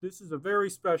This is a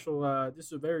very special. This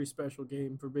is a very special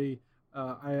game for me.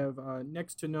 I have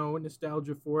next to no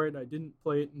nostalgia for it. I didn't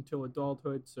play it until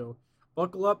adulthood, so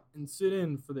buckle up and sit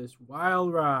in for this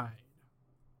wild ride.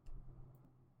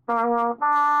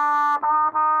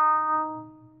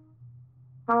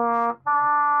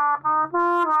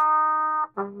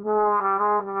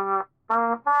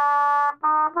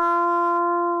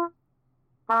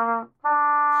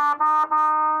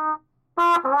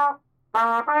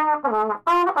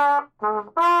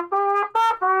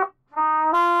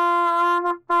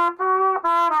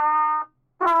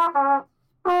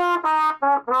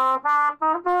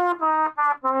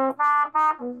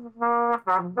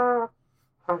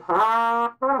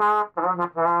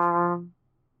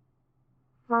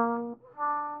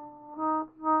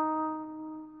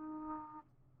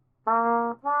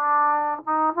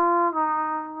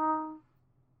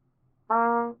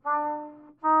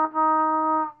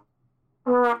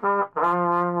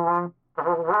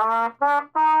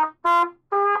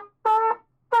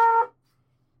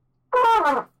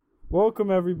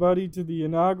 Welcome, everybody, to the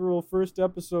inaugural first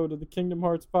episode of the Kingdom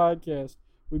Hearts podcast.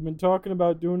 We've been talking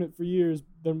about doing it for years,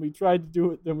 then we tried to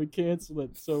do it, then we canceled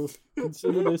it. So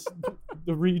consider this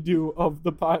the redo of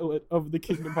the pilot of the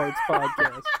Kingdom Hearts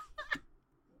podcast.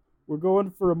 We're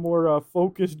going for a more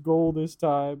focused goal this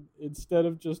time, instead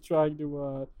of just trying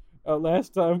to.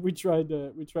 Last time we tried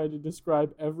to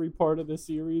describe every part of the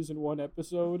series in one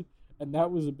episode, and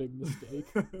that was a big mistake.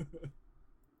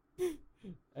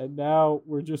 And now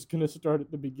we're just going to start at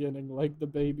the beginning like the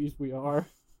babies we are.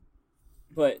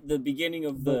 But the beginning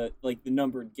of the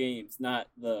numbered games, not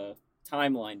the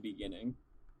timeline beginning.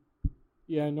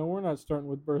 Yeah, no, we're not starting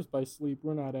with Burst by Sleep.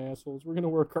 We're not assholes. We're going to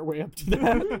work our way up to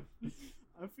that.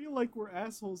 I feel like we're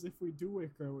assholes if we do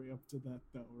work our way up to that,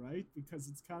 though, right? Because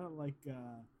it's kind of like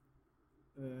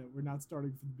we're not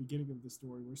starting from the beginning of the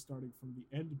story. We're starting from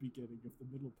the end beginning of the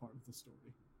middle part of the story.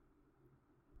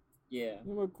 Yeah.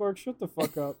 You know, Clark, shut the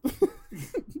fuck up.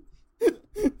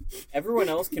 Everyone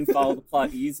else can follow the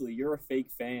plot easily. You're a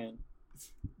fake fan.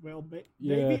 Well,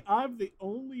 maybe I'm the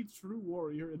only true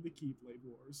warrior in the Keyblade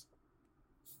Wars.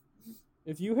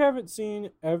 If you haven't seen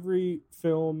every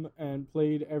film and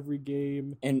played every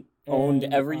game and owned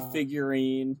every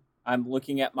figurine, I'm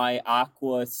looking at my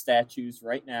Aqua statues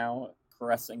right now,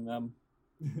 caressing them.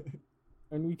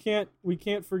 And we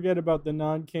can't forget about the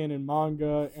non-canon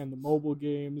manga and the mobile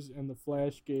games and the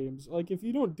Flash games. Like, if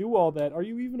you don't do all that, are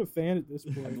you even a fan at this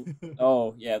point?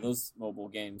 Oh, yeah, those mobile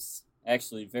games.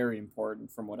 Actually, very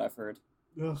important from what I've heard.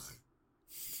 Ugh.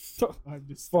 I'm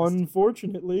disgusted. Fun,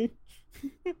 fortunately.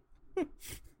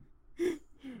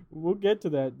 We'll get to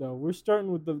that, though. We're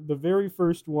starting with the very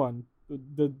first one.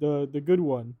 The good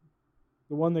one.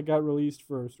 The one that got released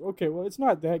first. Okay, well, it's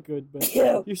not that good, but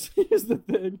here's the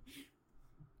thing.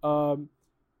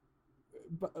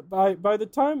 By the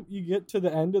time you get to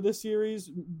the end of the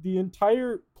series, the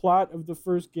entire plot of the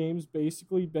first game's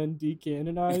basically been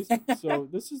decanonized. So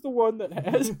this is the one that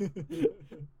has.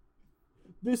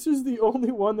 This is the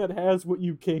only one that has what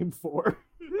you came for.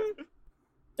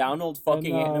 Download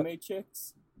fucking anime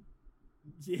chicks.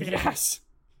 Yes.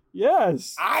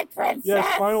 Yes. I princess.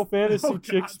 Yes, Final Fantasy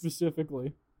chicks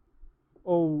specifically.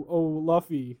 Oh,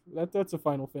 Luffy. That's a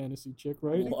Final Fantasy chick,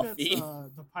 right? I think Luffy.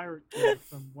 that's the pirate kid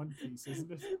from One Piece, isn't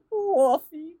it?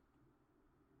 Luffy.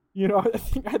 You know,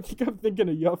 I think I'm thinking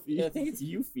of Yuffie. Yeah, I think it's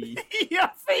Yuffie.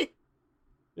 Yuffie!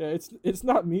 Yeah, it's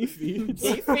not Meefy. It's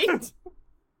Yuffie?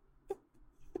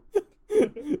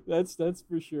 That's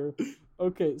for sure.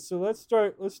 Okay, so let's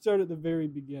start at the very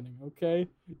beginning, okay?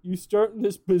 You start in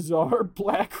this bizarre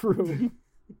black room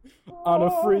on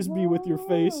a frisbee with your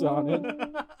face on it.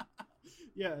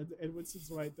 Yeah, and Winston's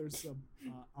right, there's some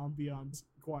ambient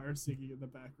choir singing in the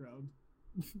background.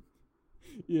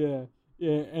 Yeah,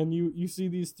 and you see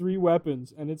these three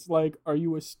weapons, and it's like, are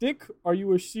you a stick, are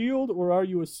you a shield, or are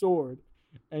you a sword?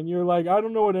 And you're like, I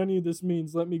don't know what any of this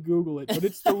means, let me Google it. But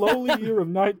it's the lowly year of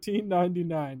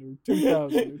 1999, or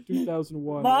 2000, or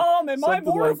 2001. Mom, am I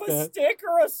more like of a that. stick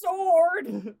or a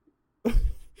sword?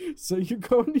 So you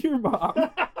go to your mom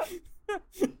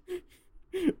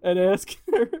and ask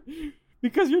her,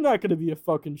 because you're not going to be a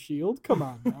fucking shield. Come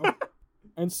on now.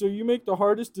 And so you make the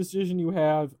hardest decision you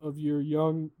have of your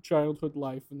young childhood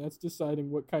life, and that's deciding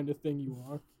what kind of thing you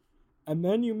are. And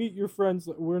then you meet your friends.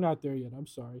 We're not there yet. I'm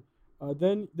sorry.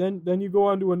 Then you go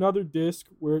on to another disc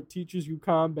where it teaches you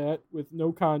combat with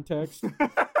no context.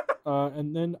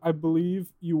 And then I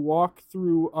believe you walk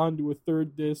through onto a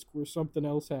third disc where something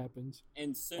else happens.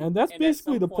 And that's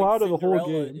basically the plot of the whole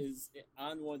game. Is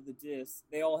on one of the discs.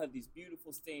 They all have these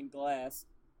beautiful stained glass,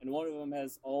 and one of them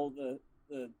has all the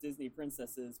Disney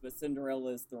princesses, but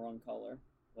Cinderella is the wrong color.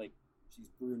 Like, she's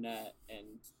brunette,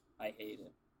 and I hate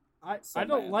it. I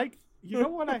don't like. You know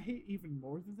what I hate even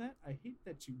more than that? I hate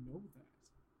that you know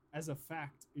that as a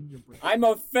fact in your brain. I'm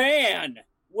a fan.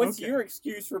 What's Okay. your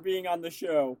excuse for being on the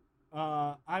show?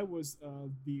 I was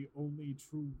the only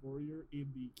true warrior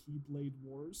in the Keyblade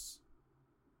Wars.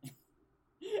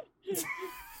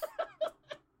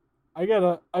 I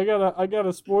got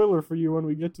a spoiler for you when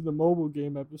we get to the mobile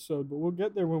game episode, but we'll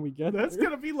get there when we get That's there.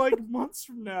 gonna be like months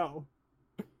from now.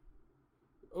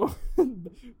 Oh,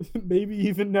 maybe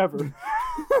even never.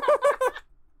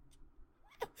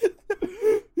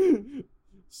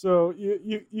 So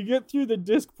you get through the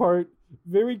disc part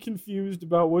very confused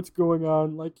about what's going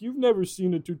on. Like, you've never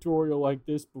seen a tutorial like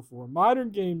this before. Modern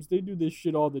games, they do this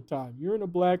shit all the time. You're in a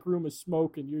black room of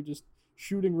smoke and you're just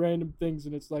shooting random things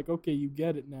and it's like, okay, you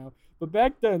get it now. But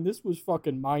back then, this was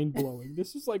fucking mind-blowing.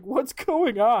 This is like, what's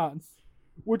going on?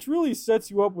 Which really sets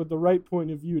you up with the right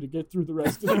point of view to get through the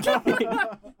rest of the game.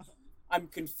 I'm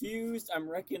confused. I'm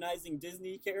recognizing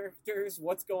Disney characters.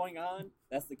 What's going on?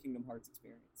 That's the Kingdom Hearts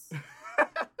experience.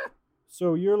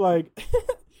 So you're like,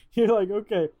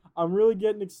 okay, I'm really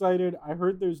getting excited. I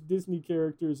heard there's Disney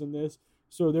characters in this.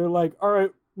 So they're like, all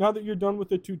right, now that you're done with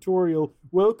the tutorial,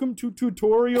 welcome to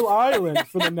Tutorial Island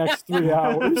for the next 3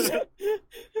 hours.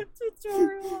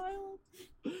 Tutorial Island.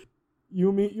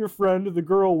 You meet your friend, the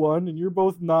girl one, and you're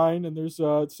both 9, and there's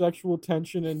sexual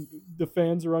tension, and the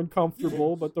fans are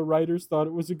uncomfortable, but the writers thought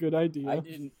it was a good idea.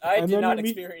 I did not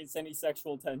experience any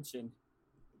sexual tension.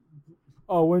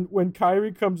 Oh, when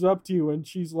Kyrie comes up to you and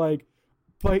she's like,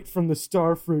 bite from the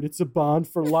star fruit, it's a bond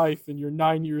for life, and you're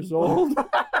 9 years old.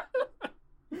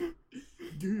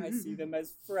 I see them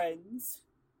as friends.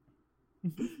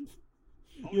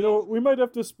 You know, we might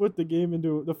have to split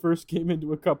the first game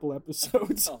into a couple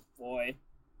episodes. Oh boy.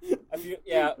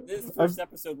 This first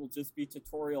episode will just be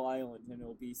Tutorial Island, and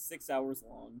it'll be 6 hours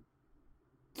long.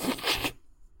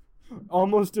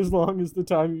 Almost as long as the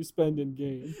time you spend in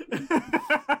game.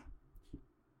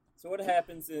 So what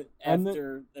happens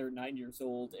after they're 9 years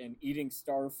old and eating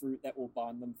star fruit that will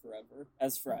bond them forever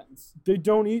as friends? They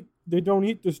don't eat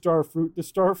the star fruit. The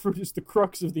star fruit is the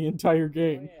crux of the entire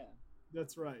game. Oh, yeah.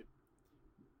 That's right.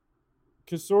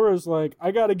 Because Sora's like, I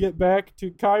gotta get back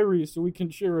to Kyrie so we can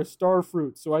share a star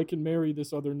fruit so I can marry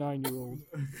this other 9-year-old.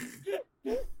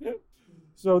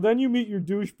 So then you meet your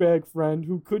douchebag friend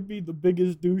who could be the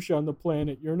biggest douche on the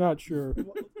planet. You're not sure.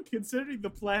 Considering the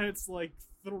planet's like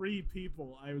 3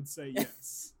 people, I would say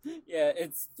yes. Yeah,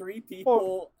 it's 3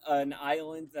 people, an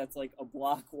island that's like a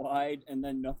block wide, and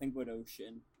then nothing but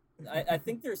ocean. I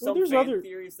think there's some fan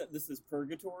theories that this is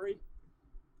purgatory.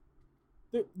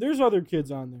 There's other kids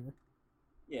on there.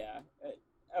 Yeah,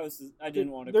 I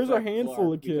didn't want to. There's a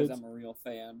handful of kids. Because I'm a real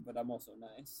fan, but I'm also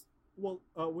nice. Well,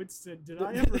 Winston, did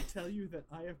I ever tell you that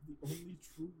I am the only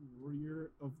true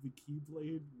warrior of the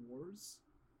Keyblade Wars?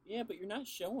 Yeah, but you're not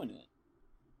showing it.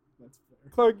 That's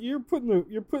fair. Clark, you're putting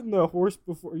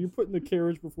the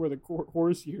carriage before the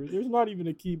horse here. There's not even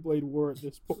a Keyblade War at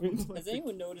this point. Has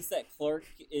anyone noticed that Clark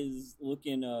is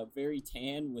looking very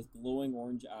tan with glowing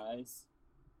orange eyes?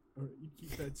 All right, you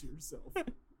keep that to yourself.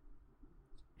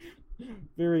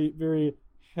 Very, very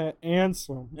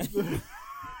handsome.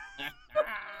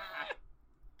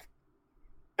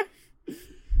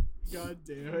 God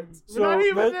damn it. So We're not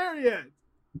even there yet.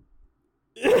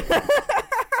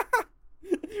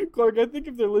 Clark, I think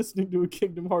if they're listening to a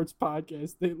Kingdom Hearts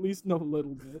podcast, they at least know a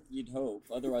little bit. You'd hope.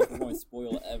 Otherwise, we're going to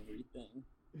spoil everything.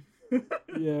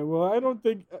 Yeah, well, I don't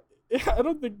think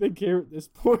they care at this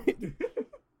point.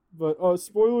 But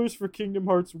spoilers for Kingdom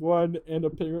Hearts 1 and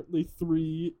apparently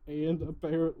 3 and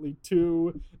apparently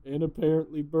 2 and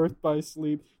apparently Birth by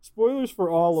Sleep. Spoilers for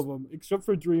all of them except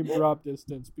for Dream Drop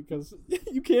Distance because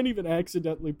you can't even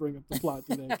accidentally bring up the plot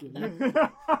to that game.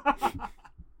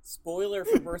 Spoiler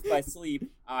for Birth by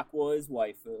Sleep, Aqua is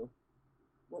waifu.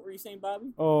 What were you saying,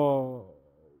 Bobby? Oh.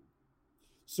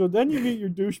 So then you meet your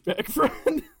douchebag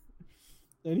friend.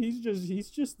 And he's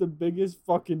just the biggest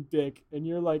fucking dick. And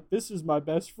you're like, this is my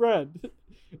best friend.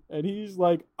 And he's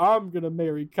like, I'm going to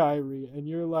marry Kyrie. And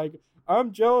you're like,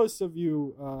 I'm jealous of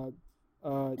you.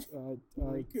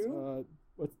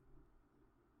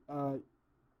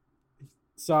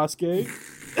 Sasuke.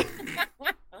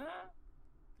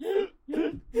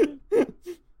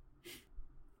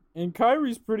 And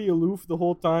Kyrie's pretty aloof the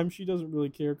whole time. She doesn't really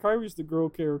care. Kyrie's the girl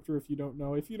character if you don't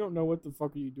know. If you don't know, what the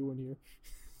fuck are you doing here?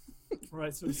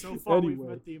 Right, so far Anyway. we've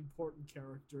met the important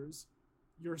characters.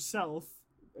 Yourself,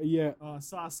 Yeah.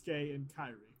 Sasuke, and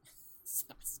Kyrie.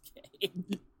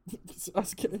 Sasuke.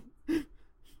 Sasuke.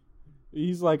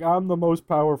 He's like, I'm the most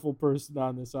powerful person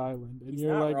on this island. And He's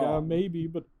you're not like, wrong. maybe,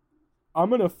 but I'm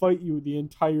gonna fight you the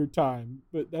entire time.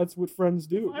 But that's what friends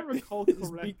do. If I recall Just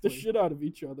correctly, beat the shit out of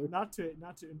each other. Not to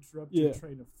interrupt your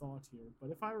train of thought here, but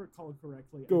if I recall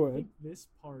correctly, I think this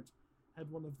part had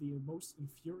one of the most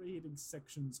infuriating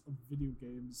sections of video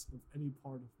games of any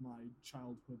part of my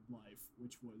childhood life,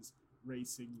 which was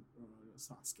racing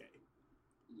Sasuke.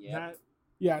 Yeah.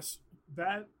 Yes.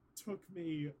 That took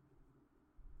me.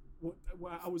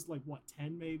 I was like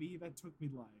 10 maybe. That took me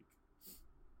like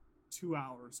 2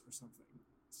 hours or something.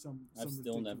 I've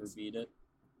still never beat it.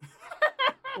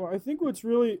 Well, I think what's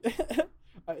really,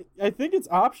 I think it's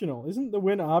optional. Isn't the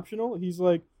win optional? He's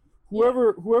like,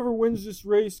 whoever wins this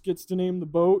race gets to name the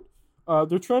boat.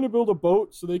 They're trying to build a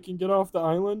boat so they can get off the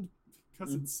island.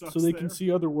 Because it sucks. So they can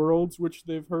see other worlds, which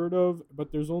they've heard of,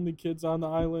 but there's only kids on the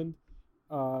island.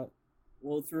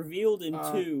 Well, it's revealed in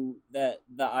 2 that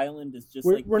the island is just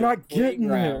we're not getting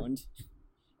there.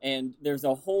 And there's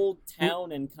a whole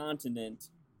town and continent,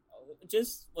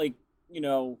 just like,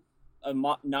 a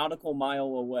nautical mile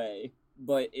away,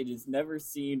 but it is never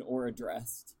seen or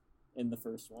addressed in the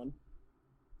first one.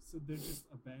 So they're just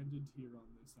abandoned here on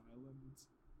this island.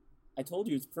 I told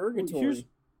you it's purgatory.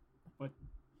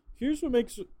 Here's what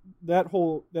makes that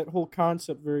whole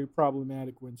concept very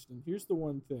problematic, Winston. Here's the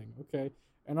one thing, okay?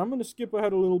 And I'm going to skip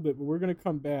ahead a little bit, but we're going to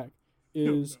come back.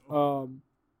 The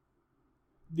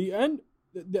end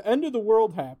of the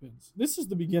world happens. This is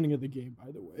the beginning of the game,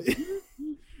 by the way.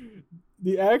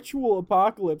 The actual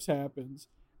apocalypse happens,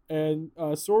 and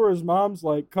Sora's mom's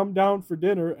like, come down for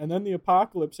dinner, and then the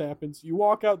apocalypse happens. You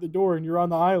walk out the door, and you're on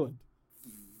the island.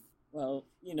 Well,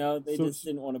 they just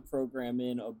didn't want to program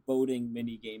in a boating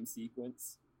minigame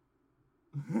sequence.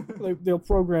 They'll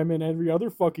program in every other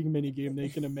fucking minigame they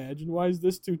can imagine. Why is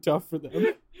this too tough for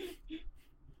them?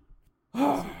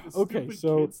 Okay,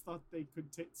 so kids thought they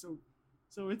could take.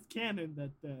 So it's canon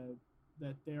that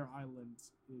their island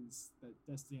that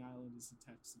Destiny Island is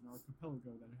attached to an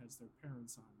archipelago that has their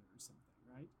parents on it or something,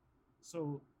 right?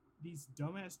 So these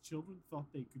dumbass children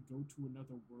thought they could go to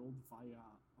another world via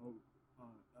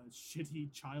a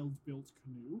shitty child-built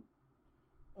canoe.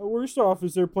 Worst off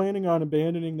is they're planning on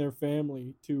abandoning their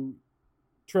family to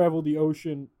travel the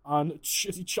ocean on a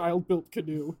shitty child-built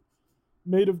canoe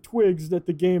made of twigs that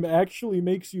the game actually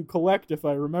makes you collect, if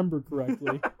I remember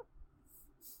correctly.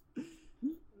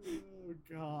 Oh,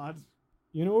 God.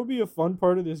 You know what would be a fun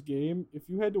part of this game? If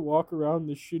you had to walk around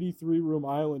the shitty 3-room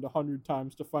island 100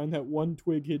 times to find that one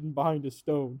twig hidden behind a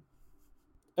stone.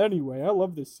 Anyway, I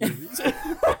love this series.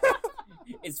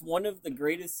 It's one of the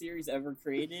greatest series ever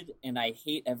created, and I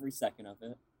hate every second of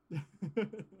it.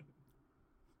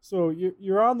 So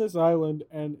you're on this island,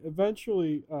 and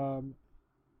eventually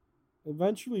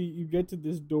you get to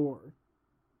this door,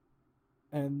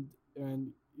 and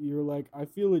you're like, I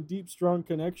feel a deep, strong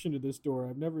connection to this door.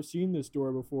 I've never seen this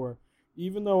door before.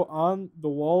 Even though on the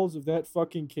walls of that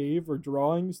fucking cave are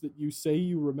drawings that you say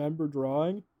you remember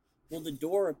drawing. Well, the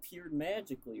door appeared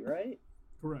magically, right?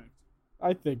 Correct.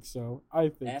 I think so.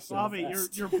 Bobby,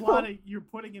 you're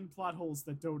putting in plot holes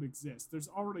that don't exist. There's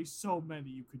already so many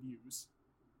you could use.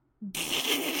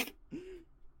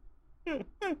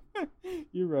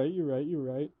 You're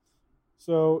right.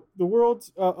 So the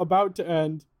world's about to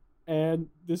end, and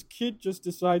this kid just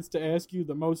decides to ask you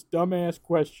the most dumbass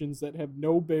questions that have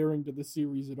no bearing to the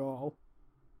series at all.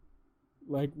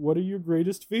 Like, what are your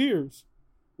greatest fears?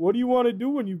 What do you want to do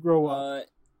when you grow up?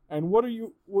 And what are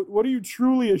you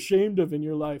truly ashamed of in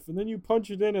your life? And then you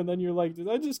punch it in, and then you're like, did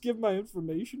I just give my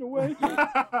information away?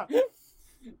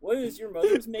 What is your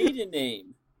mother's maiden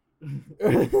name?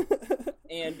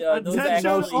 And those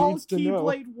actually all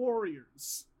Keyblade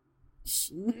warriors.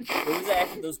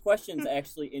 Those questions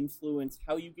actually influence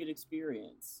how you get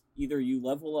experience. Either you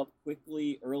level up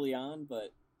quickly early on,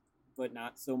 but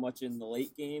not so much in the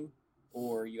late game,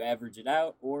 or you average it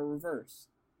out, or reverse.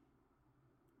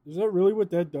 Is that really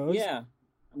what that does? Yeah.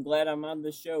 I'm glad I'm on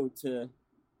this show to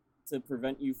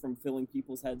prevent you from filling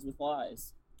people's heads with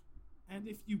lies. And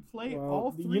if you play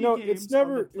all three games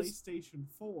on the PlayStation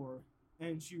 4,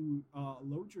 and you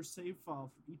load your save file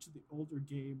for each of the older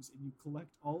games, and you collect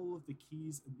all of the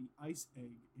keys in the Ice Egg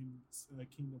in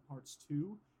Kingdom Hearts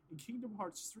 2, in Kingdom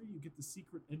Hearts 3, you get the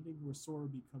secret ending where Sora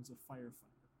becomes a firefighter.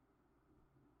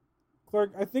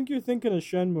 Clark, I think you're thinking of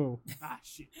Shenmue. Ah,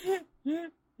 shit.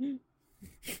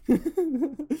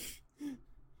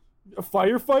 A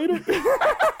firefighter?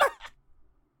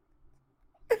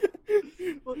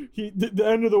 The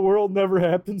end of the world never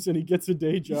happens, and he gets a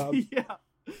day job. Yeah.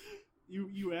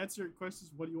 You answer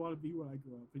questions, what do you want to be when I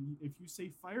grow up? And if you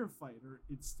say firefighter,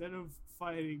 instead of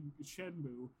fighting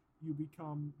Shenmue, you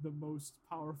become the most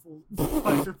powerful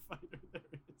firefighter there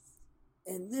is.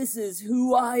 And this is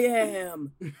who I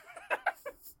am.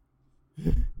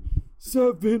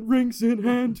 7 rings in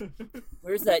hand.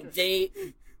 Where's that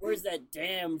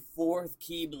damn 4th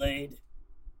Keyblade?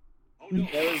 Oh no.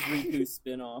 That was Riku's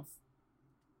spinoff.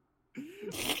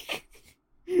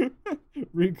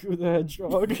 Riku the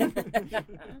Hedgehog.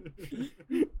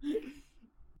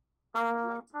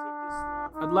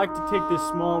 I'd like to take this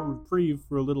small reprieve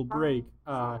for a little break.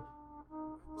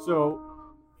 So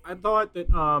I thought that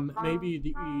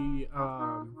maybe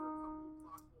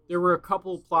there were a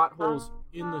couple plot holes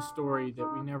in the story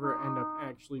that we never end up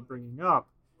actually bringing up,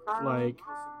 like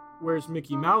where's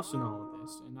Mickey Mouse in all of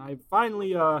this? And I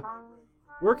finally,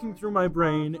 working through my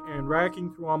brain and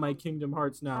racking through all my Kingdom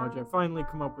Hearts knowledge, I finally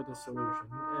come up with a solution,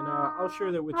 and I'll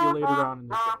share that with you later on in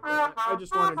the show. But I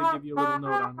just wanted to give you a little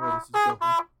note on where this is going.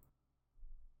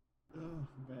 Oh,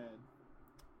 man.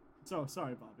 So,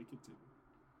 sorry, Bobby, continue.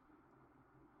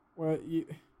 Well,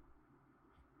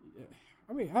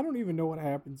 I mean, I don't even know what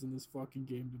happens in this fucking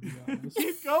game, to be honest.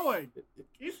 Keep going!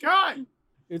 Keep going!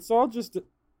 It's all just...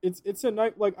 It's a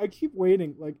night, like, I keep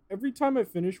waiting. Like, every time I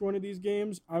finish one of these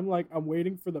games, I'm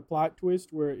waiting for the plot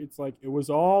twist where it's like, it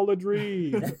was all a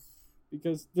dream.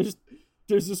 Because there's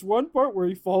this one part where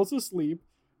he falls asleep,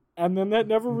 and then that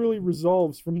never really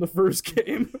resolves from the first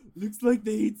game. Looks like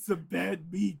they ate some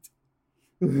bad meat.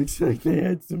 Looks like they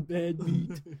had some bad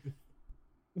meat.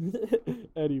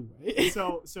 Anyway.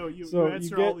 So you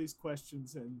answer all these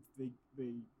questions, and they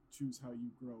choose how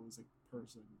you grow as a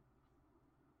person.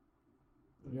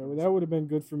 Yeah, well, that would have been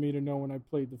good for me to know when I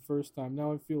played the first time.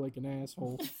 Now I feel like an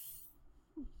asshole.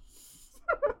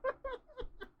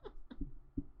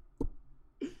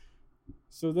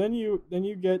 So then you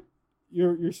get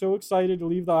you're so excited to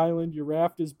leave the island. Your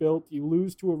raft is built. You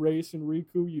lose to a race in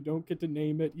Riku. You don't get to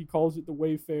name it. He calls it the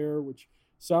Wayfarer, which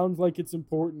sounds like it's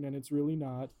important, and it's really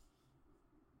not.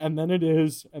 And then it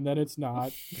is, and then it's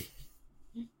not.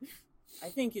 I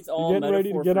think it's all You're getting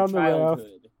ready to get on the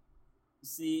childhood.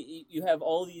 See, you have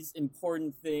all these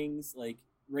important things like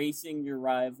racing your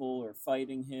rival or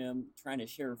fighting him, trying to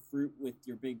share fruit with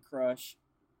your big crush,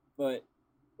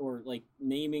 or like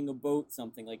naming a boat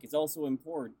something, like it's also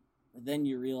important. But then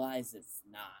you realize it's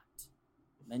not.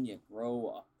 And then you grow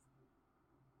up.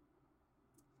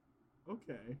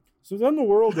 Okay. So then the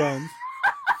world ends.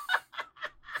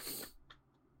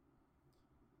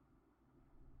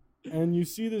 And you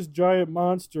see this giant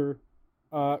monster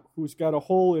who's got a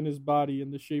hole in his body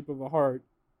in the shape of a heart.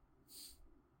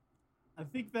 I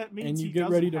think that means and you he get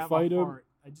doesn't ready to have fight a him. heart.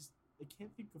 I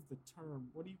can't think of the term.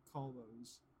 What do you call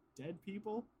those? Dead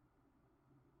people?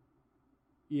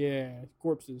 Yeah,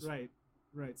 corpses. Right.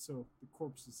 So the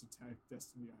corpses attack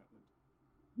Destiny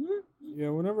Island.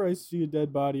 Yeah, whenever I see a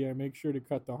dead body, I make sure to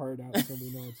cut the heart out so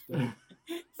we know it's dead.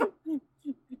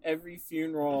 Every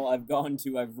funeral I've gone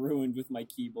to, I've ruined with my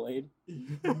Keyblade.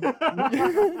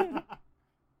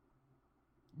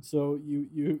 So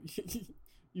you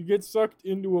you get sucked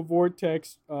into a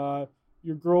vortex.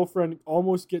 Your girlfriend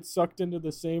almost gets sucked into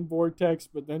the same vortex,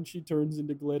 but then she turns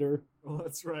into glitter. Oh,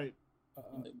 that's right.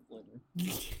 Glitter.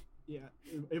 Yeah.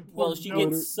 Well, she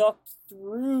gets sucked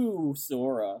through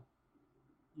Sora.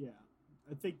 Yeah.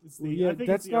 I think it's Well, the. yeah, I think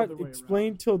that's it's the not other way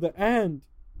explained around. till the end.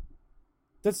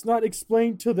 That's not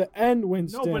explained till the end,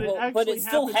 Winston. No, but it Well, actually but it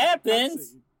still in the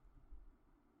happens. cutscene.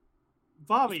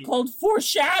 Bobby, It's called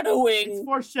foreshadowing. it's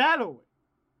foreshadowing.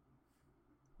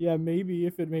 Yeah, maybe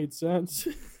if it made sense.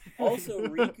 Also,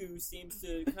 Riku seems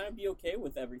to kind of be okay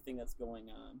with everything that's going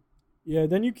on. Yeah,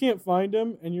 then you can't find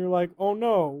him, and you're like, oh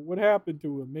no, what happened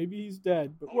to him? Maybe he's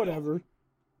dead, but Oh, whatever.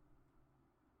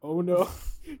 Oh no.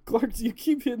 Clark, you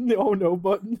keep hitting the oh no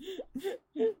button.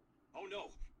 Oh no.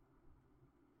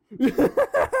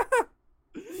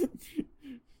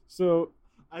 So,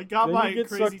 I got Then my you get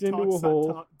crazy sucked into a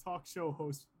hole. talk show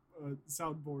host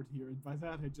soundboard here, and by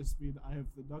that I just mean I have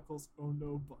the Knuckles oh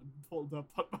no button pulled up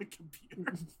on my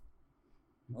computer.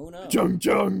 Oh no. chung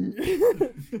chung.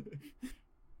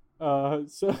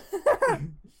 So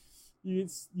you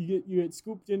get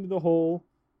scooped into the hole.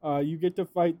 You get to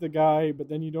fight the guy, but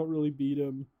then you don't really beat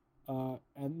him.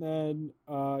 And then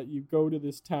you go to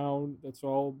this town that's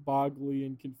all boggly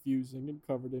and confusing and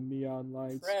covered in neon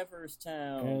lights. Traverse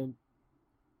Town. And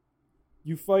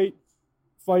you fight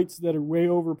fights that are way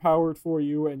overpowered for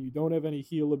you, and you don't have any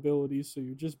heal abilities, so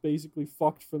you're just basically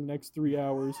fucked for the next 3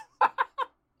 hours.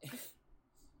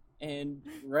 And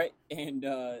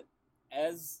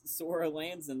as Sora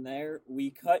lands in there, we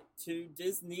cut to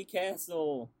Disney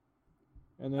Castle.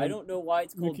 And then I don't know why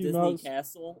it's called Mickey Disney Mouse-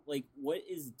 Castle. Like, what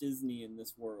is Disney in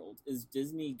this world? Is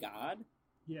Disney God?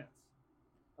 Yes.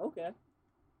 Okay.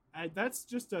 That's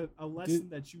just a lesson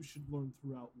that you should learn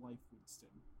throughout life, Winston.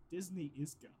 Disney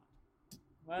is God.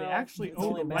 Well, They actually it's own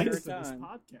only the a matter rights of to this time.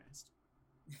 podcast.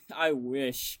 I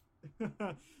wish.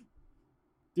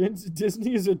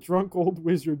 Disney is a drunk old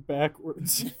wizard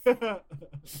backwards.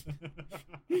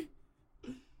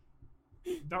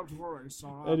 Don't worry,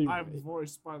 son. Anyway. I'm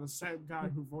voiced by the same guy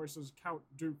who voices Count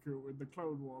Dooku in the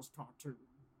Clone Wars cartoon.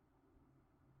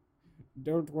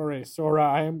 Don't worry, Sora,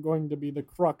 I am going to be the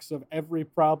crux of every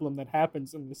problem that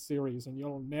happens in this series, and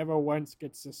you'll never once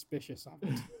get suspicious of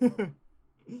it.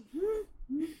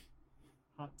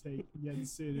 Hot take, Yen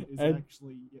Sid is And-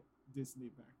 actually Disney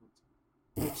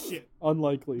backwards. Shit.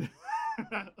 Unlikely.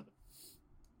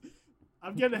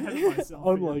 I'm getting ahead of myself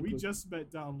here. Unlikely. We just met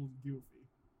Donald and Goofy.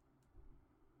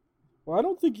 Well, I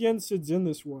don't think Yen Sid's in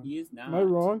this one. He is not. Am I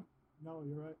wrong? No,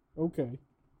 you're right. Okay.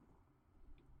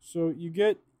 So you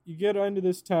get into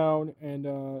this town,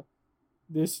 and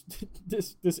this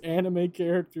anime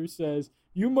character says,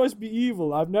 "You must be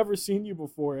evil. I've never seen you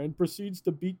before," and proceeds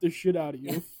to beat the shit out of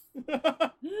you.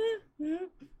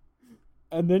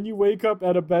 And then you wake up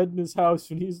at a bed in his house,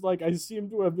 and he's like, "I seem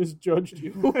to have misjudged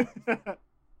you."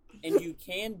 And you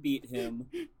can beat him,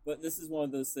 but this is one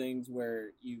of those things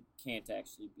where you can't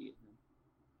actually beat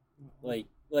him. Like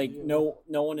Yeah. no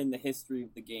one in the history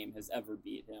of the game has ever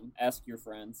beat him. Ask your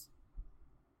friends.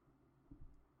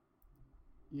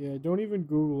 Yeah, don't even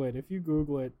Google it. If you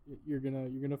Google it, you're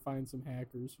gonna find some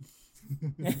hackers.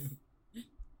 And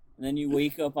then you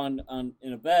wake up in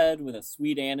a bed with a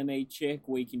sweet anime chick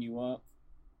waking you up.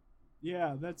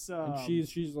 Yeah, that's And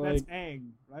she's that's like,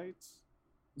 Aang, right?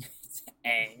 It's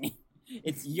Aang.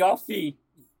 It's Yuffie.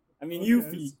 I mean, Okay,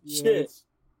 Yuffie. yeah, Shit.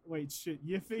 Wait, shit,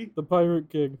 Yiffy? the Pirate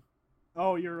King,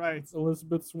 Oh, you're right.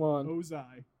 Elizabeth Swan,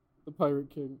 Ozai. the Pirate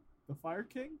King, The Fire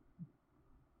King?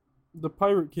 the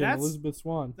Pirate King, That's- Elizabeth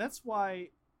Swan. That's why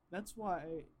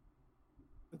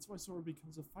Sora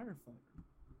becomes a firefighter.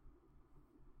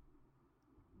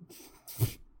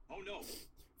 Oh no.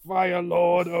 Fire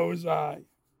Lord Ozai.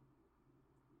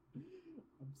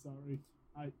 I'm sorry.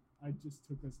 I just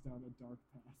took us down a dark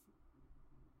path.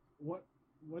 What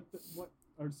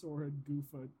are Sora and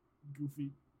Goofy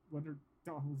what are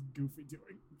Donald and Goofy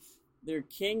doing? Their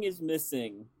king is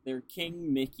missing. Their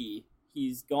King Mickey.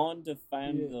 He's gone to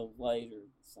find Yeah. the light or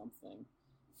something.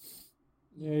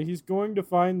 Yeah, he's going to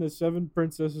find the 7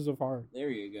 princesses of heart.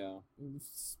 There you go.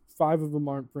 5 of them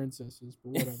aren't princesses,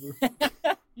 but whatever.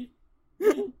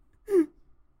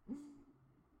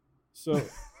 So,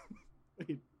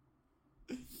 Wait.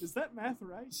 Is that math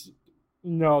right?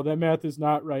 no, that math is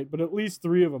not right, but at least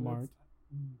 3 of them aren't.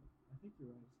 I think you're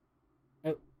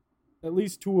right. At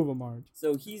least 2 of them aren't.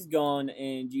 So he's gone,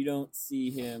 and you don't see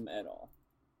him at all.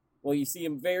 Well, you see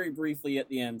him very briefly at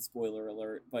the end. Spoiler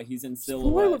alert! But he's in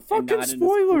silhouette. Fucking and not in his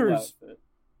spoilers! full outfit.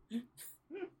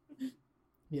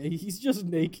 Yeah, he's just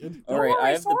naked. All right, worry, I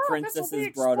have the Sora, this'll princesses be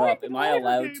brought up. explained Am in I a later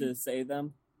allowed game. to say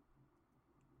them?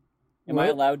 Am I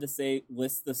What? allowed to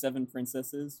list the 7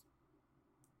 princesses?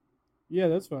 Yeah,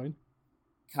 that's fine.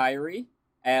 Kyrie,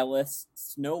 Alice,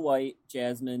 Snow White,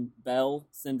 Jasmine, Belle,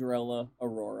 Cinderella,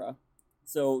 Aurora.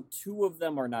 So 2 of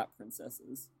them are not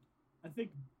princesses. I think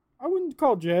I wouldn't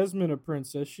call Jasmine a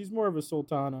princess. She's more of a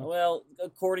sultana. Well,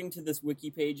 according to this wiki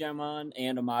page I'm on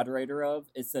and a moderator of,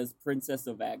 it says Princess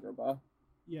of Agrabah.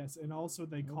 yes, and also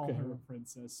they call Okay. her a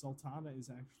princess. Sultana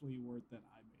is actually a word that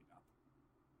I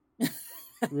made up.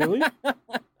 Really?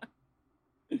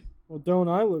 Well, don't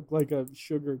I look like a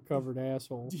sugar-covered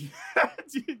asshole?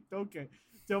 Dude, okay.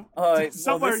 Don't, Well,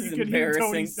 somewhere this you is can hear Tony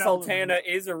embarrassing. Sullivan. Sultana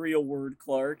is a real word,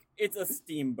 Clark. It's a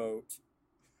steamboat.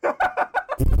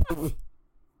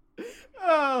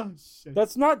 Oh shit!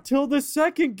 That's not till the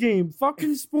second game.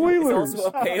 Fucking It's spoilers. also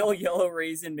a pale yellow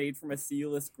raisin made from a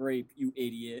seedless grape, you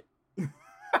idiot.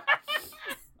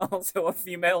 Also a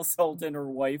female sultan or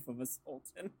wife of a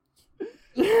sultan.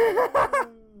 Oh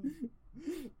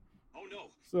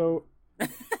no. So,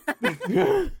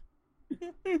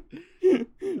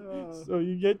 so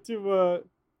you get to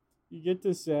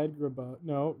Sadgraba.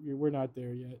 No, we're not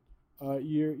there yet.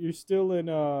 You're still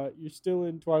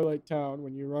in Twilight Town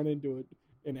when you run into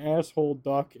an asshole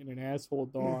duck and an asshole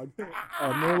dog,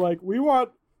 and they're like, we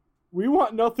want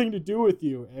nothing to do with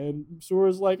you. And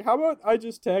Sora's like, how about I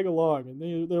just tag along?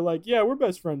 And they're like, yeah, we're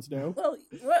best friends now. Well,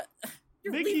 what?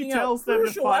 You're Mickey leaving tells out them to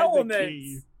crucial find elements. the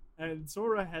key, and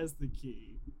Sora has the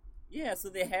key. Yeah, so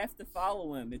they have to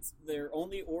follow him. It's their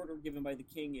only order given by the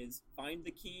king is find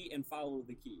the key and follow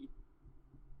the key.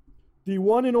 The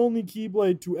one and only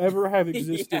Keyblade to ever have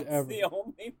existed Yes, ever. the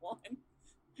only one.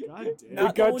 God damn. Not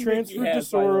It got the one Mickey transferred to has, by the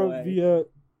Sora way. via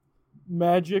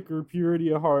magic or purity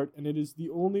of heart, and it is the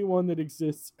only one that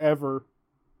exists ever.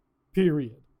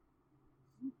 Period.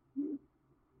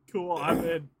 Cool, I'm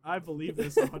in. I believe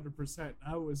this 100%.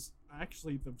 I was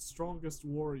actually the strongest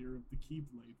warrior of the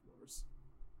Keyblade Wars.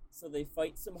 So they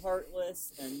fight some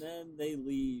Heartless, and then they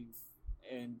leave.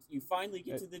 And you finally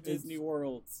get to the Disney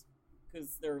worlds,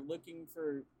 because they're looking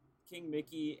for King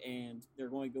Mickey, and they're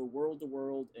going to go world to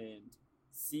world and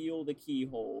seal the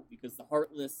keyhole, because the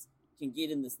Heartless can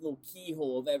get in this little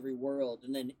keyhole of every world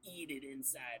and then eat it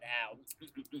inside out.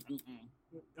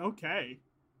 Okay.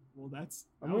 Well,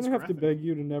 I'm going to have to beg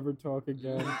you to never talk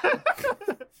again.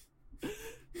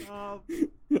 Now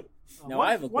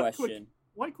I have a question.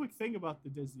 One quick thing about the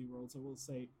Disney worlds, I will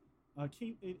say,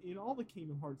 in all the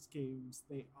Kingdom Hearts games,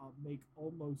 they make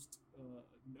almost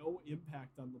no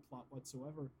impact on the plot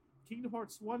whatsoever. Kingdom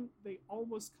Hearts 1, they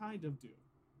almost kind of do.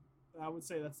 I would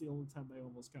say that's the only time they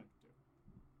almost kind of do.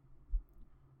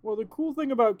 Well, the cool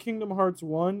thing about Kingdom Hearts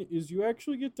 1 is you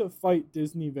actually get to fight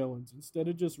Disney villains instead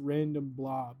of just random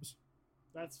blobs.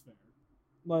 That's fair.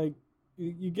 Like,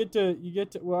 you get to,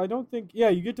 well, I don't think, yeah,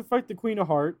 you get to fight the Queen of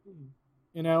Heart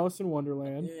in Alice in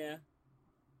Wonderland. Yeah.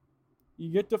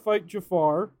 You get to fight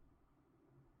Jafar.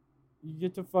 You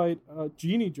get to fight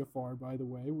Genie Jafar, by the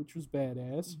way, which was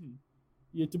badass. Mm-hmm.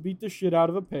 You get to beat the shit out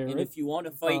of a parrot. And if you want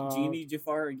to fight Genie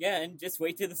Jafar again, just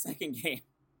wait till the second game.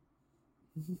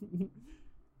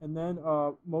 And then,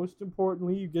 most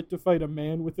importantly, you get to fight a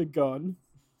man with a gun.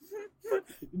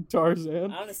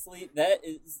 Tarzan. Honestly, that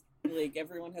is, like,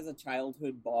 everyone has a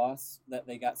childhood boss that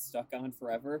they got stuck on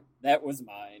forever. That was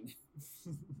mine.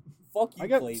 Fuck you, I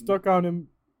got Clayton. stuck on him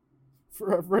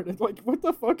forever. And like, what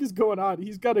the fuck is going on?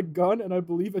 He's got a gun and I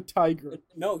believe a tiger.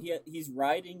 No, he's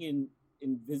riding an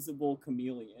invisible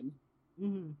chameleon.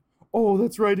 Mm-hmm. Oh,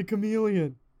 that's right, a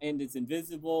chameleon. And it's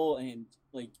invisible, and,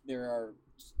 like, there are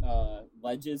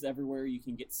ledges everywhere you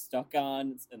can get stuck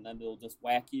on, and then they'll just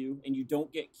whack you, and you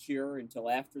don't get cure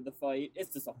until after the fight.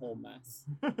 It's just a whole mess.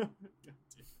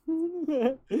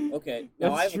 Okay,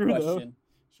 now I have a question.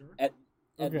 Sure. At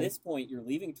this point, you're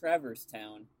leaving Traverse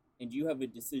Town, and you have a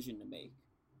decision to make.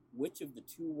 Which of the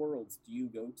two worlds do you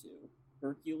go to?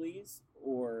 Hercules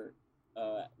or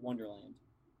Wonderland?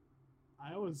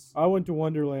 I went to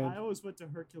Wonderland. I always went to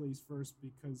Hercules first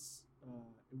because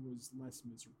it was less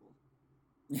miserable.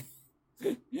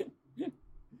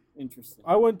 Interesting.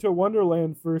 I went to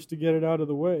Wonderland first to get it out of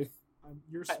the way.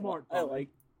 You're smart. I like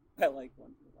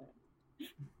Wonderland.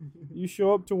 You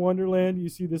show up to Wonderland, you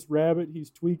see this rabbit,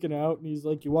 he's tweaking out, and he's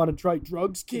like, "You want to try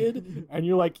drugs, kid?" And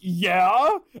you're like,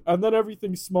 "Yeah!" And then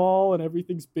everything's small, and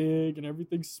everything's big, and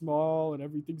everything's small, and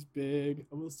everything's big.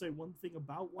 I will say one thing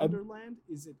about Wonderland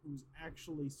is it was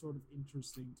actually sort of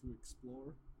interesting to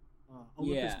explore.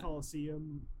 Olympus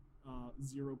Coliseum,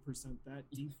 0% that.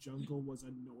 Deep Jungle was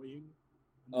annoying.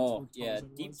 Oh, yeah.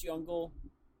 Deep Jungle,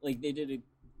 like, they did a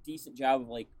decent job of,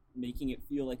 like, making it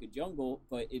feel like a jungle,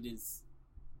 but it is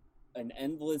an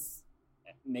endless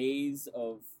maze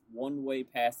of one-way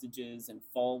passages and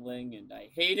falling, and I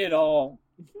hate it all.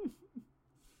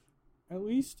 At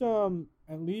least Olympus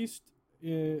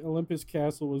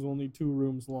Castle was only 2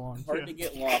 rooms long. Hard to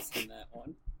get lost in that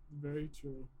one. Very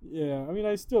true. Yeah, I mean,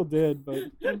 I still did, but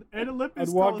and Olympus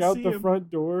I'd walk Coliseum, out the front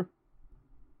door.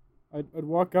 I'd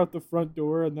walk out the front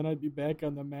door, and then I'd be back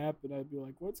on the map, and I'd be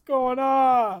like, "What's going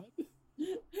on?"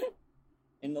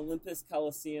 And Olympus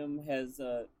Coliseum has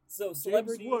so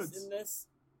celebrities in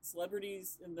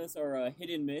this are a hit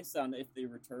and miss on if they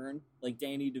return. Like,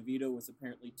 Danny DeVito was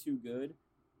apparently too good,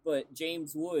 but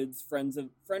James Woods, friend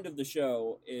of the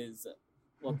show, is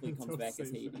luckily comes back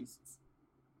as Hades.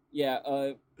 Yeah,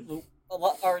 our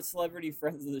celebrity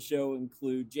friends of the show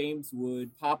include James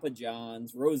Wood, Papa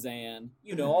John's, Roseanne,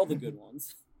 all the good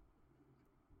ones.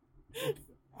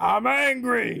 I'm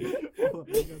angry! I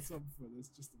got something for this,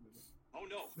 just a minute. Oh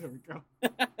no! There we go.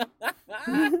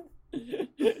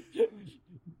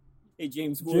 Hey,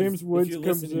 James Woods. James Woods if you're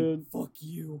comes listening, in. Fuck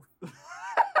you. Oh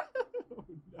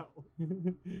no.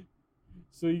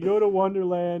 So you go to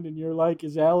Wonderland, and you're like,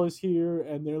 "Is Alice here?"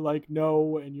 And they're like,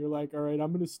 "No." And you're like, "All right,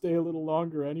 I'm going to stay a little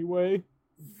longer anyway."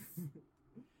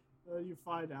 You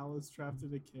find Alice trapped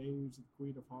in a cage, the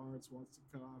Queen of Hearts wants to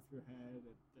cut off your head,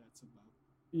 and that's about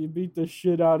it. You beat the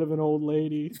shit out of an old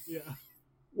lady. Yeah.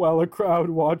 While a crowd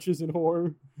watches in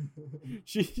horror.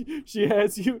 She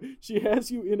has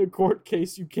you in a court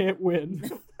case you can't win.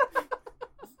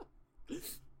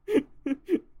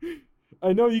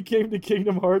 I know you came to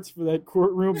Kingdom Hearts for that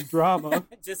courtroom drama.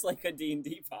 Just like a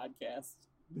D&D podcast.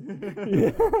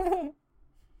 Yeah.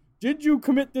 Did you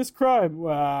commit this crime?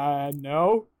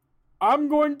 No. I'm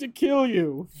going to kill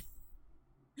you.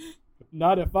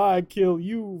 Not if I kill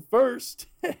you first.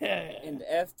 And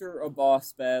after a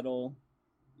boss battle,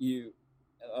 you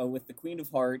with the Queen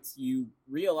of Hearts, you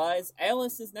realize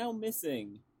Alice is now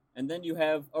missing, and then you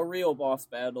have a real boss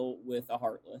battle with a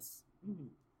Heartless. Mhm.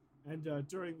 And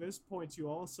during this point, you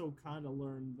also kind of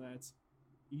learn that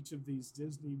each of these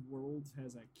Disney worlds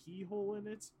has a keyhole in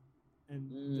it,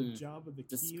 and the job of the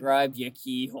Describe your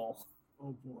keyhole.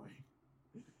 Oh boy,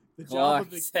 the Clark, job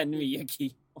of the send me your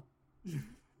keyhole.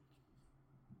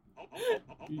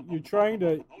 You're trying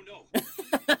to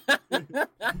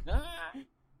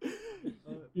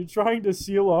you're trying to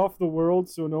seal off the world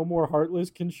so no more Heartless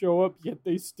can show up, yet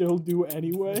they still do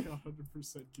anyway.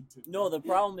 100% continue. No, the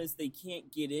problem is they can't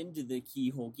get into the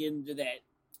keyhole, get into that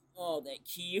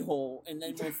keyhole, and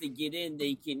then once they get in,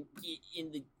 they can get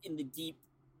in the deep,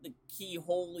 the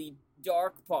keyholey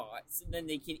dark parts, and then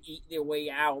they can eat their way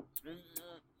out.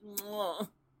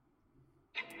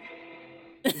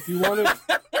 If you want to.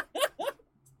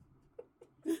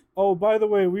 Oh, by the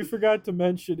way, we forgot to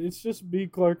mention it's just me,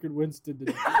 Clark, and Winston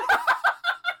today.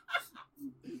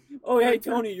 Oh, hey,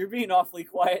 Tony, you're being awfully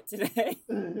quiet today.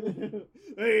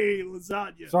 Hey,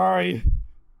 lasagna. Sorry,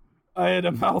 I had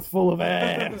a mouthful of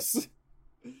ass.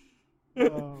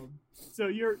 So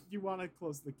you want to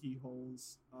close the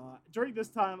keyholes. During this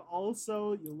time,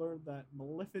 also, you learn that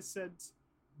Maleficent,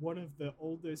 one of the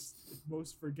oldest,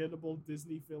 most forgettable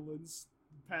Disney villains,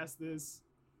 past this.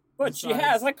 But she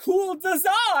has a cool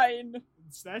design!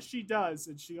 That she does,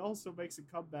 and she also makes a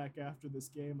comeback after this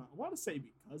game. I want to say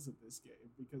because of this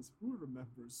game, because who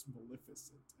remembers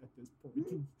Maleficent at this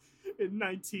point in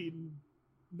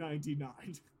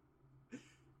 1999?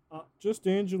 Just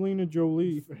Angelina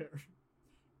Jolie. Fair.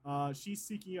 She's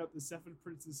seeking out the 7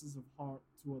 Princesses of Heart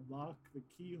to unlock the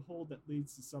keyhole that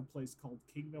leads to some place called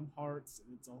Kingdom Hearts,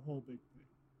 and it's a whole big thing.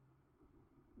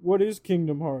 What is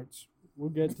Kingdom Hearts? We'll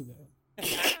get to that.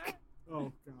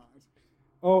 Oh, God.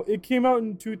 Oh, it came out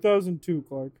in 2002,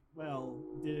 Clark. Well,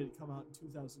 did it come out in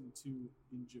 2002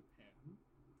 in Japan?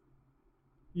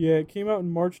 Yeah, it came out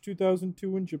in March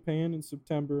 2002 in Japan and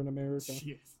September in America.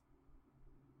 Shit.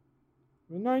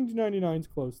 1999's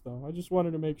close, though. I just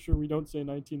wanted to make sure we don't say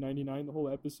 1999 the whole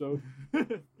episode.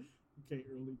 Okay,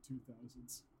 early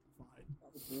 2000s. Fine.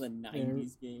 This is a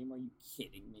 90s game? Are you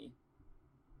kidding me?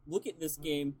 Look at this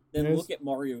game, then look at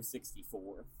Mario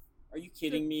 64. Are you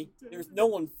kidding me? There's no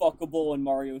one fuckable in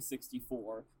Mario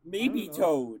 64. Maybe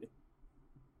Toad.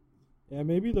 Yeah,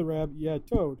 maybe the rabbit. Yeah,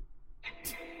 Toad.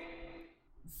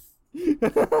 I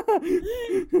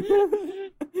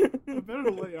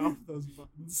better lay off those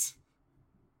buttons.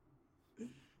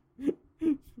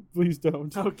 Please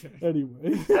don't. Okay.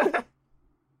 Anyway.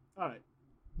 Alright.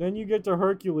 Then you get to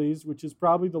Hercules, which is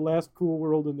probably the last cool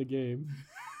world in the game.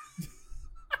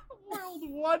 World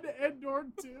 1 and or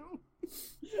 2?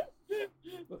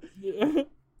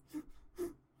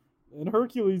 And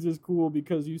Hercules is cool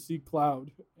because you see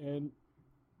Cloud, and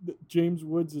James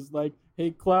Woods is like,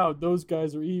 hey, Cloud, those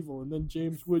guys are evil. And then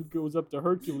James Wood goes up to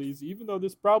Hercules, even though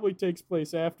this probably takes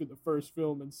place after the first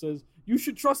film, and says, you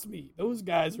should trust me. Those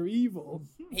guys are evil.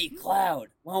 Hey, Cloud,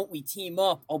 why don't we team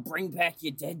up? I'll bring back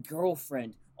your dead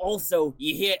girlfriend. Also,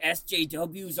 you hear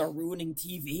SJWs are ruining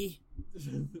TV?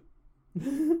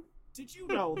 Did you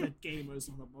know that gamers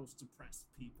are the most depressed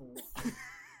people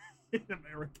in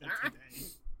America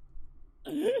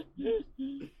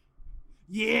today?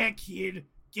 Yeah, kid,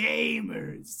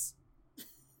 gamers.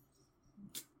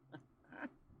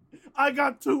 I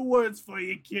got 2 words for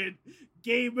you, kid.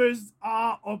 Gamers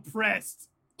are oppressed.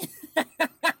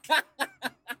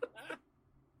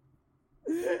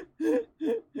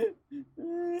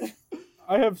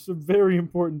 I have some very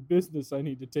important business I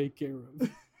need to take care of.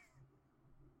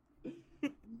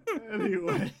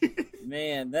 Anyway.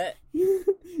 Man, do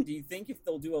you think if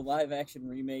they'll do a live action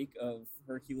remake of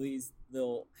Hercules,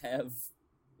 they'll have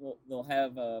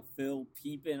Phil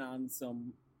peeping on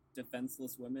some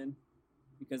defenseless women?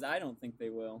 Because I don't think they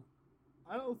will.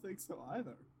 I don't think so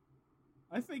either.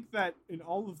 I think that in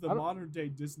all of the modern day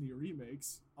Disney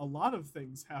remakes, a lot of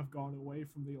things have gone away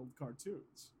from the old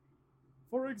cartoons.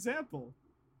 For example,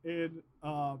 in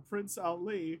Prince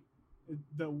Ali,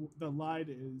 the line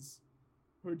is,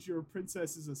 heard your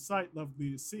princess is a sight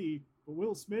lovely to see, but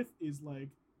Will Smith is like,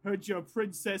 heard your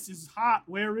princess is hot,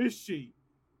 where is she?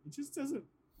 It just doesn't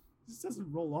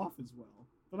roll off as well.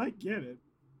 But I get it.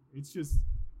 It's just,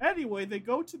 anyway, they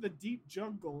go to the deep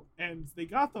jungle, and they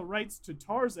got the rights to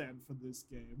Tarzan for this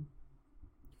game.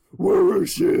 Where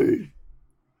is she?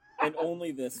 And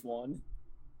only this one.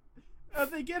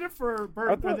 They get it for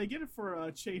they get it for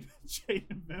Chain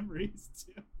of Memories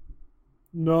too.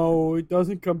 No, it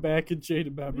doesn't come back in Chain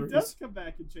of Memories. It does come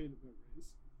back in Chain of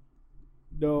Memories.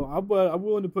 No, I'm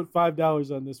willing to put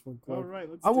 $5 on this one, Clark. All right,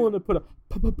 let's I'm willing to put a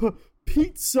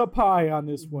pizza pie on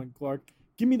this one, Clark.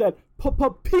 Give me that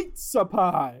pizza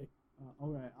pie. All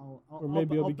right, Or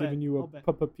maybe I'll be giving you a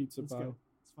pizza Let's pie. go.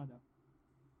 Let's find out.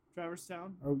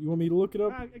 Traverstown. Oh, you want me to look it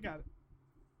up? I got it.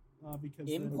 Because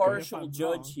Impartial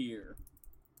judge here.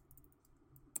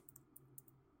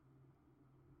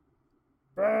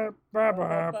 Oh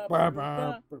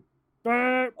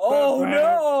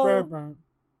no!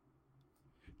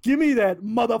 Give me that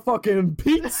motherfucking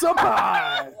pizza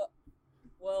pie.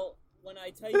 Well, when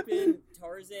I type in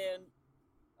Tarzan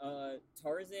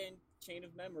Chain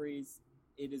of Memories,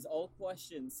 it is all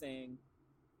questions saying,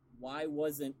 why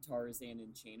wasn't Tarzan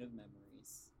in Chain of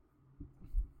Memories?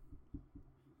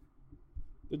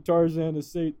 The Tarzan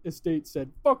estate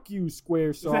said, "Fuck you,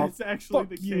 Squaresoft. That's actually Fuck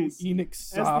the you, case. Enix As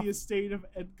Soft." the estate of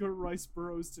Edgar Rice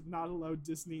Burroughs did not allow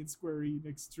Disney and Square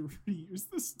Enix to reuse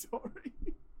the story.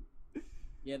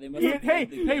 Yeah, they must.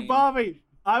 Hey, Bobby!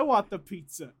 I want the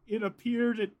pizza. It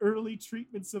appeared in early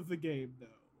treatments of the game, though.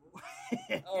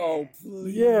 Oh,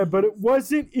 please. Yeah, but it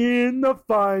wasn't in the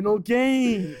final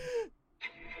game.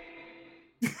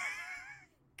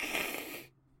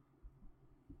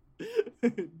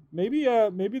 Maybe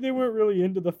they weren't really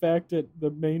into the fact that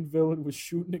the main villain was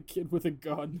shooting a kid with a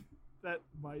gun. That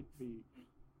might be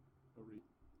a reason.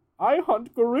 I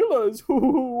hunt gorillas,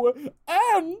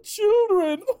 and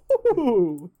children.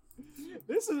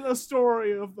 This is a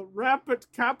story of the rampant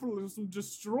capitalism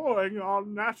destroying our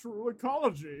natural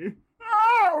ecology.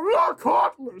 Ah, we are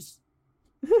heartless.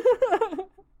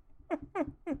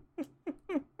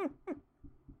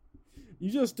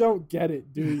 You just don't get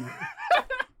it, do you?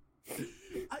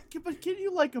 But can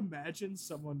you imagine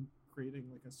someone creating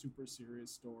a super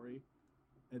serious story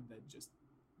and then just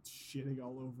shitting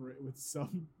all over it with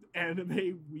some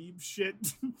anime weeb shit?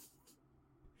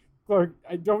 Clark,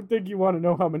 I don't think you want to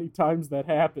know how many times that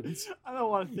happens. I don't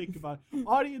want to think about it.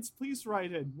 Audience, please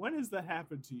write in. When has that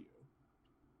happened to you?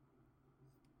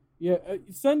 Yeah,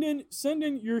 send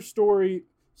in your story.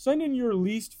 Send in your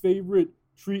least favorite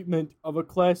treatment of a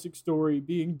classic story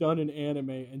being done in anime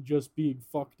and just being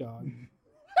fucked on.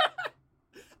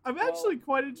 I'm actually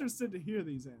quite interested to hear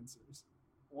these answers.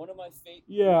 One of my favorite.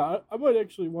 Yeah, I might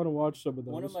actually want to watch some of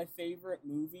those. One of my favorite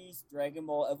movies, Dragon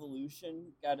Ball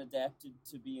Evolution, got adapted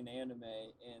to be an anime,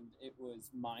 and it was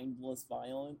mindless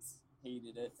violence.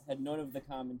 Hated it. Had none of the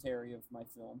commentary of my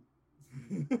film.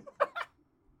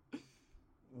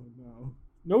 Oh no.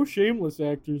 No shameless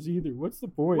actors either. What's the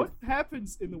point? What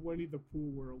happens in the Winnie the Pooh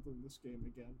world in this game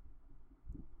again?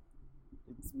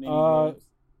 It's many moves.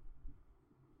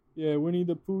 Yeah, Winnie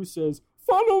the Pooh says,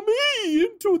 "Follow me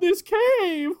into this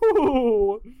cave.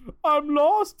 Ooh, I'm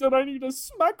lost and I need a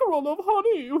smackerel of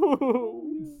honey.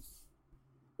 Ooh.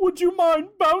 Would you mind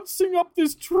bouncing up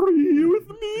this tree with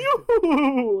me?"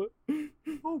 Ooh.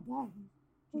 Oh, Bob,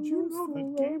 did you know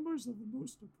that gamers are the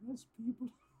most oppressed people?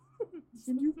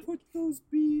 Can you put those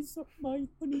bees up my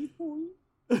honey hole?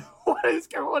 What is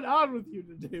going on with you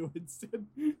today, Winston?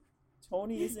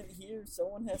 Tony isn't here.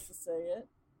 Someone has to say it.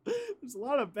 There's a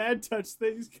lot of bad touch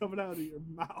things coming out of your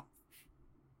mouth.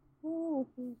 Oh,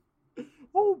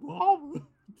 Bob.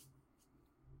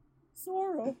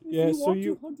 Sora, if Yeah, you so want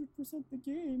you- to 100% the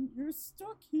game, you're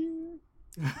stuck here.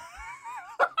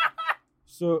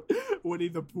 So, Winnie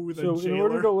the Pooh, the so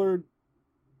jailer.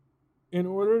 in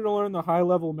order to learn the high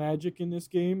level magic in this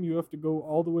game, you have to go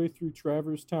all the way through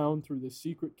Traverse Town, through this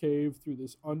secret cave, through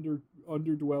this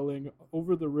underdwelling,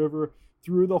 over the river,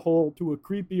 through the hole to a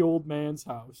creepy old man's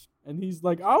house. And he's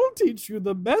like, "I'll teach you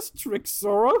the best trick,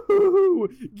 Sora.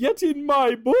 Get in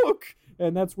my book."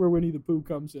 And that's where Winnie the Pooh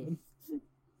comes in.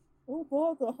 Oh,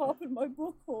 bother, hop in my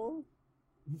book hole.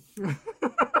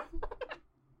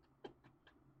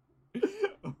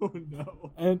 Oh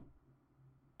no. And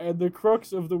the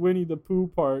crux of the Winnie the Pooh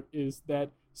part is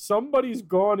that somebody's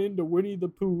gone into Winnie the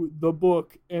Pooh, the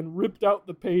book, and ripped out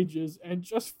the pages and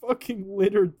just fucking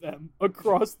littered them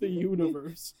across the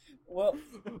universe. Well,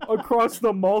 across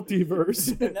the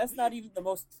multiverse. and that's not even the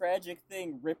most tragic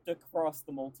thing ripped across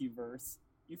the multiverse.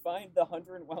 You find the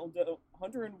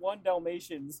 101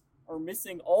 Dalmatians are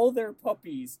missing all their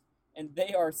puppies, and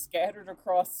they are scattered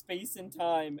across space and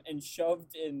time and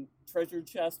shoved in treasure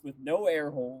chests with no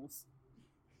air holes.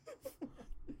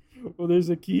 Well, there's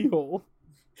a keyhole.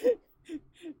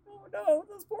 Oh no,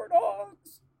 those poor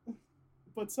dogs!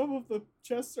 But some of the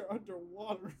chests are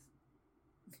underwater.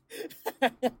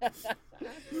 I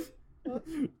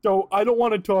don't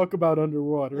want to talk about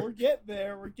underwater. We're getting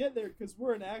there because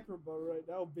we're in Agrabah right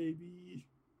now, baby.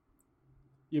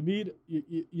 You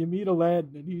meet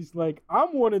Aladdin, and he's like,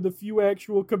 "I'm one of the few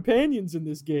actual companions in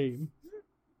this game."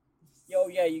 Yo,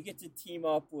 yeah, you get to team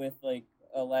up with like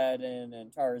Aladdin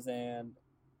and Tarzan.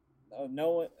 Oh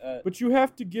no, But you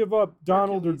have to give up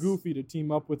Donald or Hercules. Goofy to team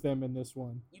up with them in this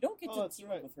one. you don't get Oh, to that's team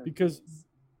right. up with her Because-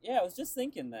 Yeah, I was just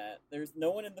thinking that there's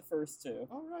no one in the first two.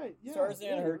 All right. Yeah. Tarzan,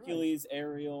 yeah, you're right. Hercules,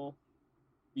 Ariel,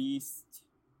 Beast,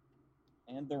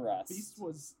 and the rest.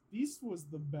 Beast was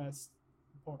the best.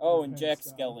 Oh, and Jack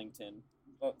Skellington. Skellington.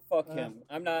 But fuck Uh, him.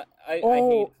 I'm not. I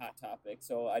Oh. hate Hot Topic,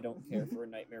 so I don't care for A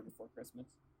Nightmare Before Christmas.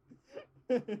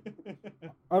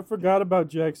 I forgot about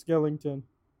Jack Skellington.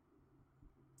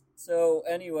 So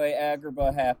anyway,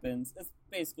 Agrabah happens. It's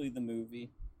basically the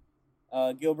movie.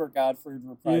 Gilbert Gottfried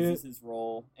reprises his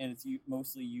role, and it's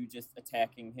mostly you just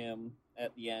attacking him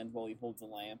at the end while he holds a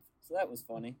lamp. So that was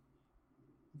funny.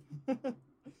 Beat the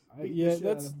Yeah, shit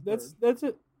out of that's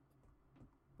it.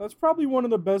 That's probably one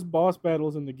of the best boss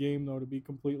battles in the game, though. To be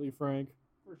completely frank.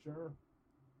 For sure.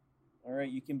 All right,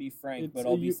 you can be Frank, It's but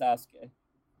I'll be you- Sasuke.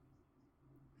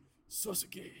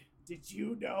 Sasuke. Did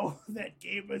you know that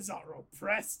gamers are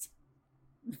oppressed?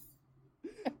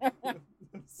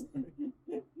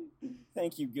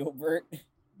 Thank you, Gilbert.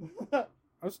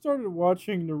 I started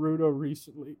watching Naruto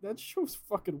recently. That show's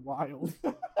fucking wild.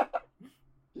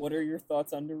 What are your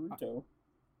thoughts on Naruto?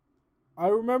 I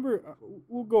remember,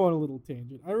 we'll go on a little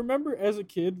tangent. I remember as a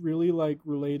kid really like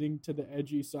relating to the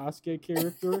edgy Sasuke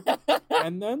character,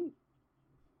 and then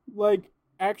like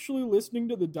actually listening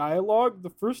to the dialogue. The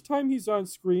first time he's on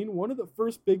screen, one of the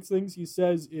first big things he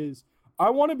says is, "I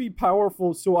want to be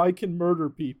powerful so I can murder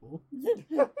people."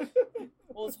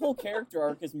 Well, his whole character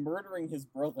arc is murdering his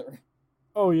brother.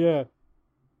 Oh yeah.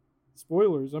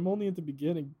 Spoilers. I'm only at the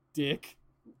beginning, dick.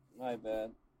 My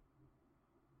bad.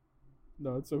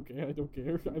 No, it's okay. I don't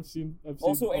care. I've seen.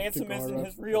 Also, up to Ansem isn't Gaara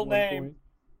his at real one name.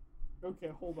 point.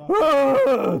 Okay, hold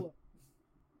on.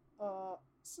 Ah!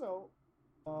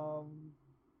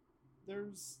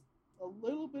 There's a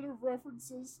little bit of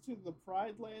references to the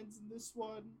Pride Lands in this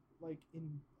one, like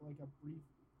in like a brief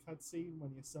cutscene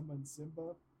when you summon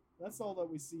Simba. That's all that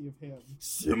we see of him.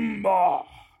 Simba.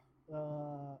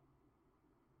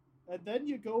 And then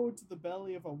you go into the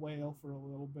belly of a whale for a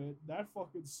little bit. That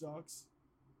fucking sucks.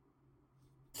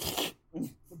 The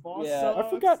boss Yeah. sucks. I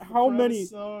forgot the how premise many-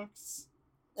 sucks.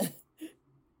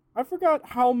 I forgot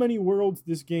how many worlds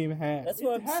this game had. That's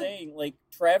what It I'm had- saying. Like,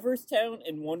 Traverse Town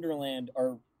and Wonderland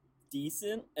are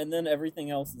decent, and then everything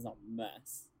else is a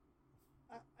mess.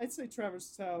 I'd say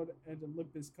Traverse Town and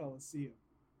Olympus Coliseum.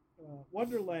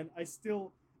 Wonderland,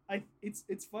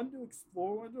 it's fun to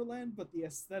explore Wonderland, but the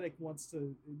aesthetic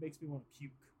it makes me want to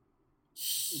puke.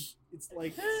 It's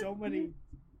like so many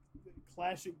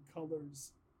clashing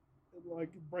colors,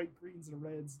 like bright greens and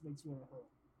reds, makes me want to hurl.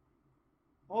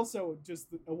 Also, just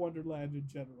a Wonderland in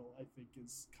general, I think,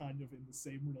 is kind of in the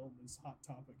same realm as Hot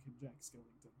Topic and Jack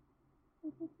Skellington.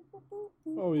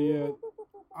 Oh yeah.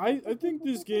 I think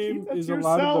this game Keep that is to a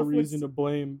lot of the yourself. reason It's- to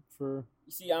blame for.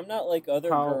 You see, I'm not like other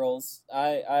How- girls.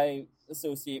 I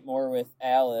associate more with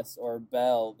Alice or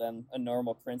Belle than a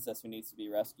normal princess who needs to be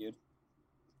rescued.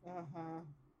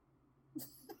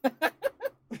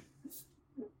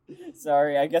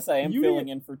 Sorry, I guess I am You filling didn't-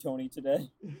 in for Tony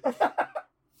today.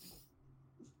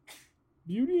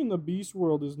 Beauty and the Beast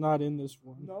world is not in this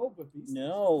one. No, but these.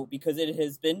 No, because it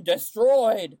has been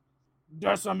destroyed.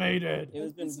 Decimated. It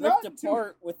has been It's ripped not too-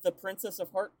 apart with the Princess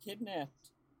of Heart kidnapped.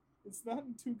 It's not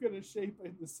in too good a shape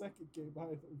in the second game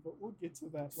either, but we'll get to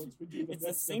that once we do the It's a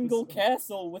next single episode.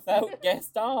 castle without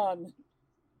Gaston.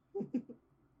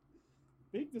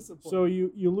 Big disappointment. So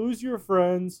you lose your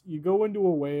friends. You go into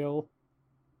a whale.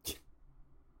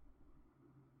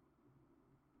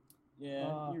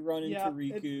 Yeah, you run into yeah,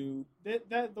 Riku.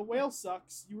 the whale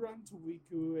sucks. You run to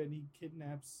Riku and he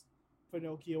kidnaps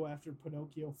Pinocchio after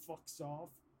Pinocchio fucks off.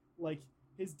 Like,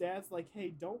 his dad's like,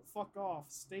 "Hey, don't fuck off.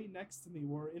 Stay next to me.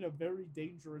 We're in a very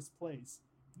dangerous place."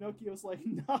 Pinocchio's like,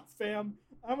 "Nah, fam.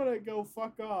 I'm gonna go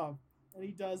fuck off." And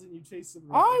he does, and you chase him.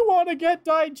 I want to get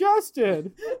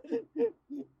digested.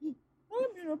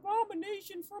 I'm an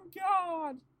abomination from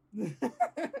God.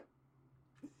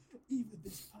 Even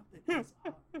this puppet has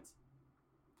heart.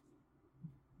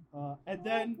 And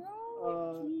then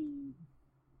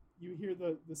you hear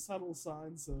the subtle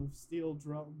signs of steel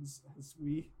drums as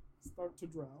we start to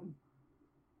drown.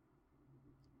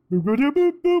 Boop, boop,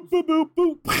 boop, boop, boop,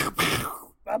 boop.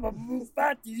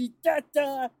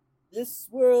 This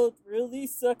world really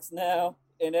sucks now,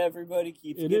 and everybody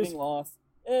keeps It getting is. lost.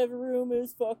 Every room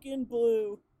is fucking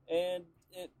blue, and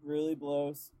it really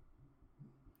blows.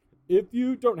 If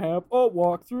you don't have a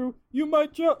walkthrough, you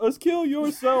might just kill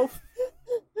yourself.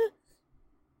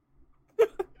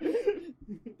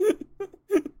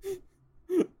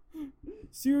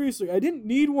 Seriously, I didn't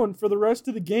need one for the rest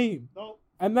of the game. No.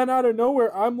 And then out of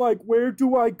nowhere, I'm like, where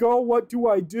do I go? What do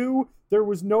I do? There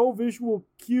was no visual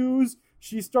cues.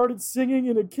 She started singing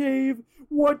in a cave.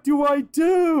 What do I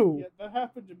do? Yeah, that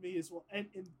happened to me as well. And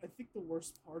I think the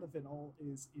worst part of it all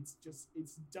is it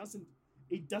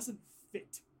doesn't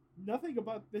fit. Nothing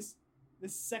about this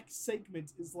sex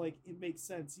segment is like it makes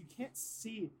sense. You can't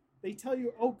see. They tell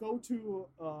you, oh, go to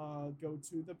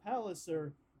the palace,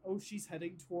 or oh, she's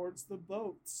heading towards the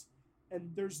boats.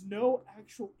 And there's no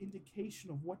actual indication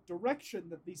of what direction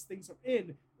that these things are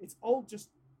in. It's all just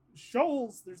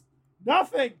shoals. There's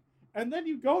nothing. And then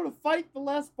you go to fight the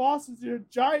last boss as your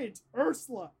giant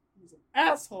Ursula, who's an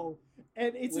asshole,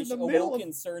 and it's Which in the middle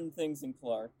of certain things in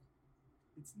Clark.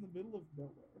 It's in the middle of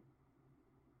nowhere.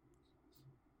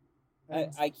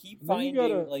 I keep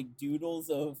finding like doodles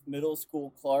of middle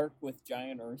school Clark with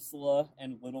giant Ursula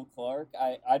and little Clark.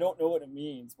 I don't know what it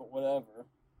means, but whatever.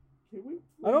 Can we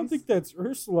please... I don't think that's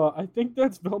Ursula. I think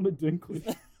that's Velma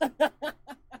Dinklage.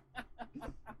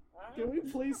 Can we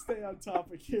please stay on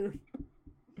topic here?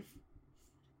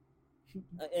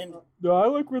 And No, I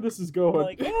like where this is going.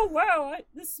 like, oh wow,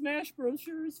 this Smash Bros.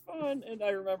 Sure is fun. And I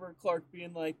remember Clark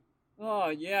being like, oh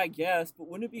yeah, I guess, but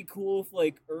wouldn't it be cool if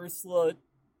like Ursula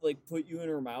like put you in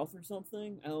her mouth or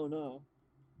something? I don't know.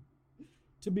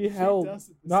 To be held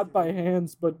not by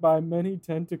hands but by many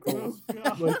tentacles, Oh,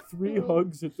 God. like 3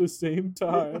 hugs at the same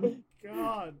time. Oh,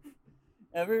 God.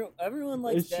 Everyone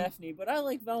likes Is she- Daphne, but I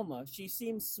like Velma. She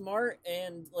seems smart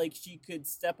and like she could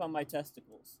step on my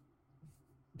testicles.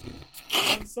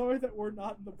 I'm sorry that we're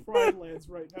not in the Pride Lands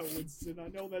right now, Winston. I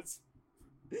know this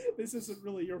isn't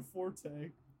really your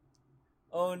forte.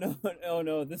 Oh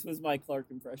no, this was my Clark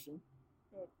impression.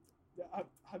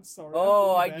 I'm sorry.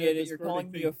 Oh, I'm I really bad get at it. this You're furry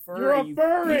calling me thing. a furry, You're a you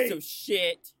furry! piece of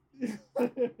shit.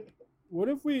 What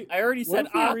if we... I already What said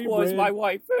if we Aqua is rebrand- my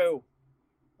waifu.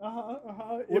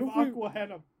 What If if we- Aqua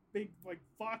had a big, like,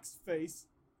 fox face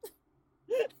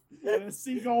and a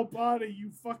seagull body,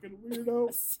 you fucking A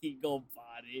weirdo. seagull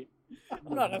body.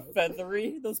 I'm not a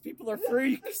feathery. Those people are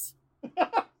freaks.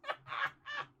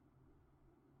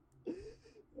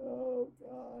 Oh,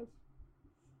 God.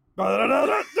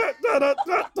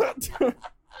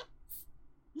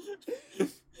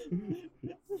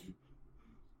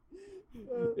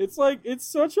 It's like, it's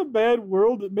such a bad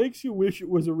world, it makes you wish it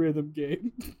was a rhythm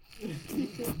game.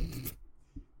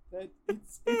 It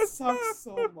sucks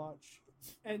so much.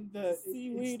 And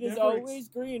Seaweed it's is never always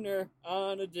greener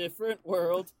on a different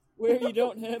world where you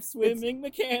don't have swimming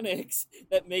mechanics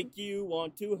that make you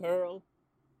want to hurl.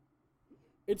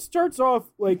 It starts off,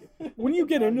 like, when you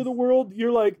get into the world,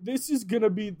 you're like, this is gonna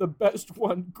be the best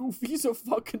one. Goofy's a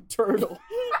fucking turtle.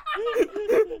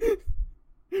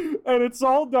 And it's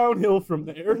all downhill from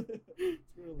there.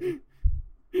 Really.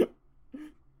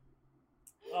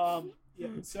 Yeah,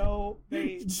 so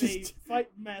they fight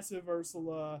massive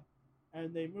Ursula,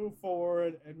 and they move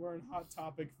forward, and we're in Hot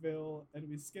Topicville, and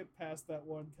we skip past that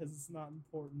one because it's not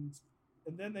important.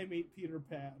 And then they meet Peter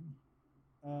Pan.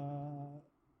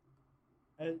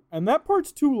 And that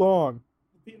part's too long.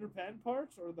 The Peter Pan part,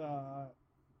 or the...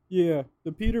 Yeah,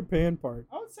 the Peter Pan part.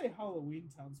 I would say Halloween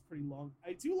Town's pretty long.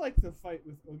 I do like the fight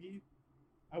with Oogie.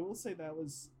 I will say that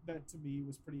to me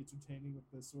was pretty entertaining with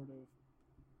the sort of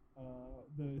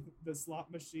the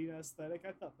slot machine aesthetic.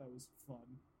 I thought that was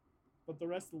fun. But the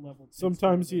rest of the level takes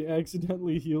Sometimes he forever.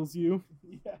 accidentally heals you.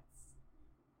 Yes.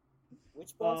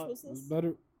 Which boss was It was this?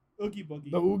 better. Oogie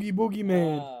Boogie. The Oogie Boogie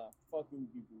Man. Fuck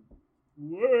Oogie Boogie.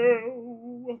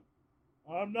 Whoa.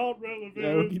 I'm not relevant.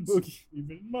 Yeah, Oogie Boogie.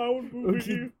 Even in my own movie.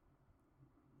 Oogie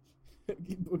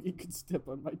Oogie Boogie could step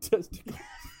on my testicles.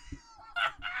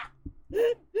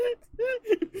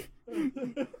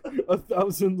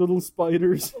 1,000 little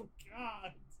spiders. Oh,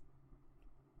 God.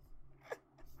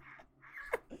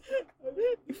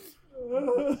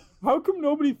 How come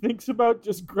nobody thinks about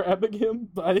just grabbing him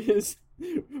by his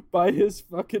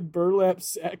fucking burlap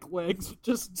sack legs,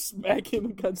 just smack him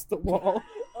against the wall?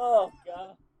 Oh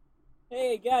god.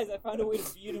 Hey guys, I found a way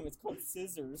to beat him. It's called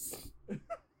scissors.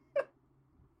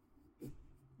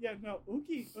 Yeah, no,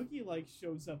 Oogie like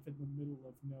shows up in the middle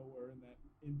of nowhere in the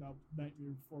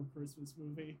Nightmare Before Christmas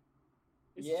movie.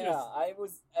 It's I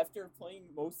was, after playing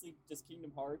mostly just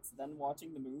Kingdom Hearts, then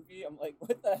watching the movie, I'm like,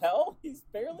 what the hell? He's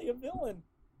barely a villain.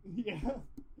 Yeah.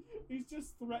 He's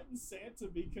just threatened Santa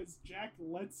because Jack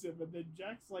lets him, and then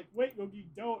Jack's like, wait, Oogie,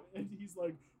 don't. And he's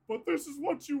like, but this is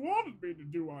what you wanted me to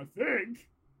do, I think.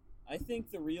 I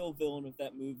think the real villain of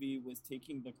that movie was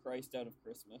taking the Christ out of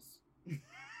Christmas.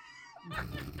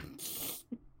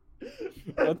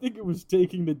 I think it was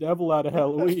taking the devil out of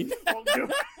Halloween. Oh, no.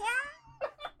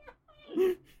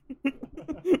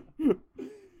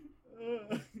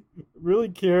 really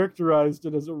characterized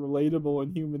it as a relatable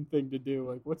and human thing to do.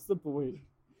 Like, what's the point?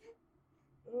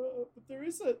 But there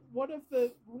is one of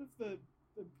the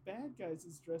bad guys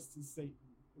is dressed as Satan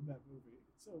in that movie.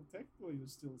 So technically,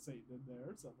 there's still Satan in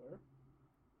there somewhere.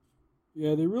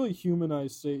 Yeah, they really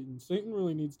humanize Satan. Satan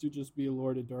really needs to just be a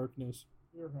Lord of Darkness.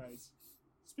 You're right.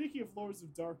 Speaking of Lords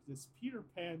of Darkness, Peter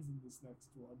Pan's in this next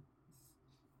one.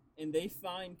 And they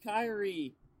find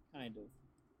Kyrie, kind of.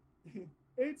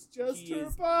 It's just her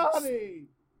body!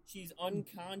 She's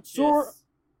unconscious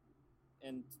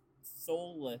and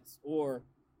soulless or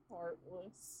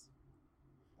heartless.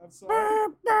 I'm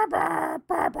sorry. But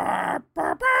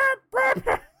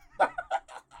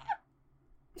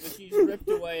she's ripped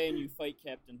away and you fight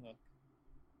Captain Hook.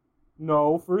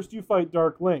 No, first you fight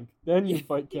Dark Link, then you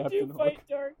fight Captain You Hook. fight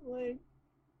Dark Link.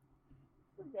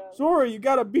 Sora, you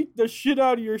gotta beat the shit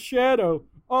out of your shadow.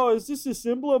 Oh, is this a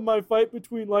symbol of my fight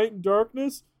between light and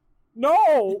darkness?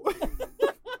 No!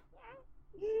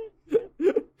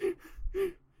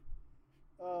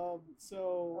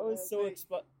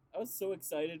 I was so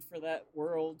excited for that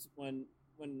world when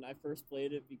I first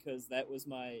played it because that was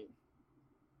my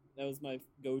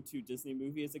go-to Disney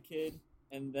movie as a kid,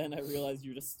 and then I realized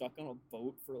you're just stuck on a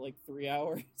boat for like 3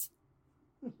 hours.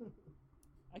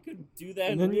 I could do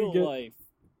that in real life.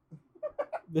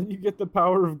 Then you get the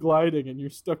power of gliding, and you're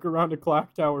stuck around a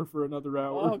clock tower for another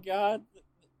hour. Oh god,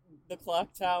 the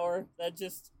clock tower, that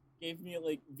just gave me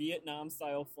like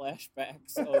Vietnam-style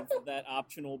flashbacks of that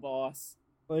optional boss.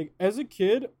 Like, as a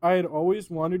kid, I had always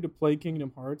wanted to play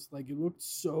Kingdom Hearts. Like, it looked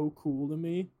so cool to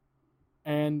me.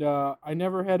 And I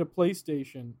never had a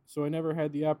PlayStation, so I never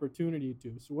had the opportunity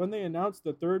to. So when they announced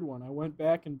the third one, I went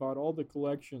back and bought all the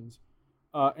collections.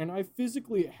 And I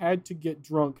physically had to get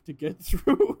drunk to get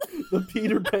through the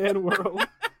Peter Pan world.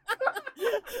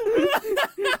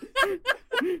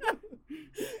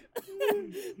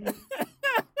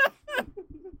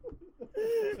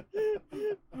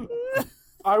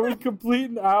 I would complete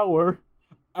an hour,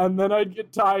 and then I'd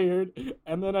get tired,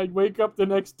 and then I'd wake up the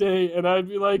next day, and I'd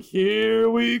be like, here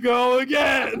we go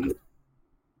again!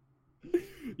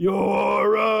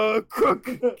 You're a crook,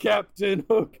 Captain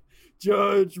Hook.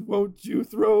 Judge, won't you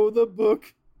throw the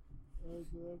book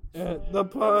at the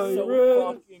pirate?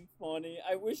 So fucking funny.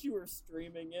 I wish you were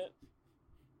streaming it.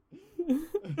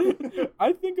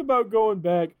 I think about going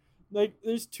back. Like,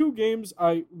 there's 2 games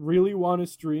I really want to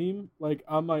stream, like,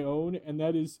 on my own, and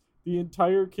that is the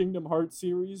entire Kingdom Hearts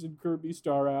series and Kirby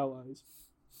Star Allies.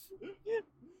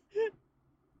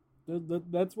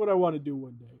 That's what I want to do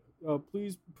one day.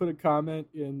 Please put a comment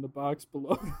in the box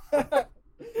below.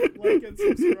 Like and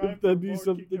subscribe that'd for be more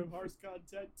something. Kingdom Hearts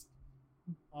content.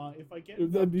 If I get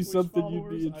If that'd be Twitch something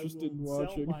followers, you'd be interested in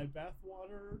watching. Sell my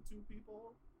bathwater to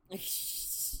people.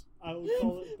 I will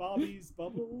call it Bobby's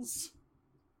Bubbles.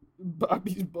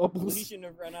 Bobby's Bubbles. Legion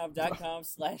of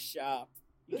Renob.com/shop.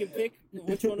 You can pick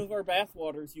which one of our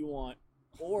bathwaters you want,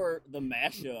 or the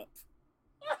mashup.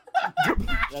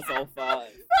 That's all 5.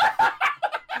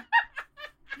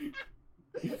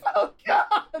 Oh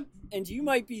God! And you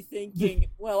might be thinking,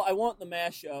 well, I want the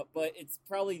mashup, but it's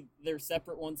probably they're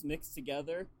separate ones mixed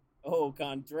together. Oh,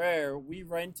 contraire, we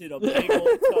rented a big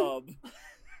old tub.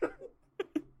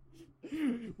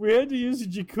 We had to use a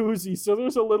jacuzzi, so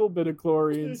there's a little bit of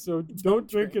chlorine, so don't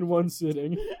drink in one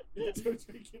sitting. Don't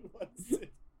drink in one sitting.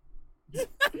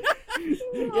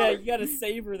 Yeah, you gotta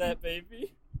savor that,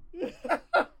 baby.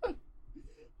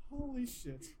 Holy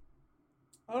shit.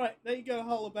 Alright, now you got a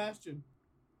Hollow Bastion.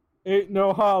 Ain't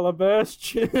no holla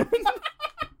bastion.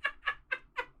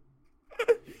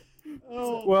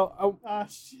 Oh, Well,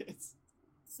 shit.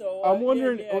 So I'm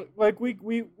wondering, yeah. like,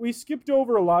 we skipped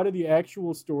over a lot of the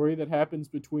actual story that happens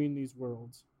between these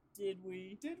worlds. Did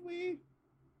we? Did we?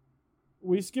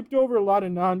 We skipped over a lot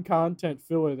of non-content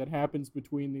filler that happens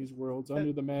between these worlds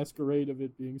under the masquerade of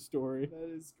it being story. That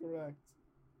is correct.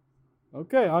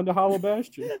 Okay, on to Hollow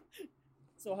Bastion.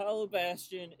 So Hollow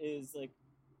Bastion is like,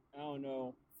 I don't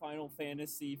know, Final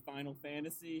Fantasy,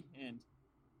 and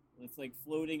it's like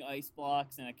floating ice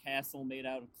blocks and a castle made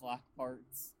out of clock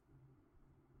parts.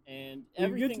 And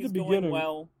everything is going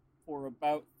well for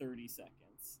about 30 seconds.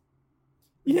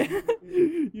 Yeah,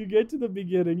 you get to the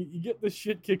beginning, you get the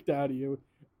shit kicked out of you,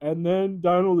 and then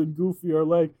Donald and Goofy are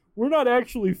like, we're not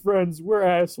actually friends, we're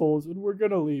assholes, and we're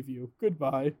gonna leave you.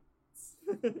 Goodbye.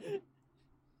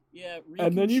 Yeah, Riku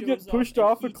and then you shows get up pushed and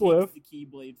off he a cliff. takes the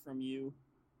Keyblade from you.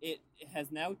 It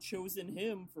has now chosen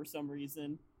him for some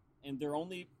reason, and their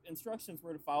only instructions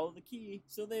were to follow the key,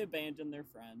 so they abandoned their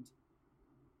friend.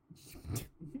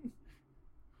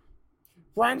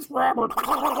 Friends forever.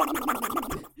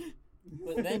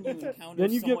 But then you encounter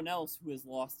someone else who has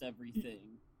lost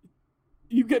everything.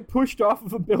 you get pushed off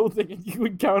of a building and you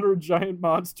encounter a giant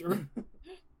monster.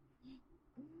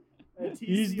 And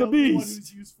He's the the only one beast.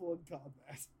 who's useful in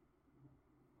combat.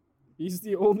 He's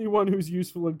the only one who's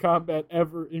useful in combat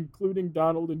ever, including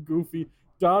Donald and Goofy.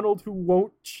 Donald, who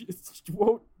won't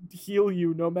heal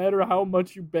you no matter how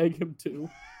much you beg him to.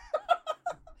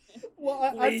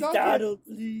 Well, Please, Donald,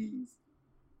 please.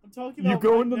 I'm talking You about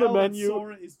go right into the now that menu-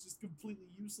 Sora is just completely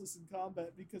useless in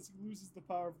combat because he loses the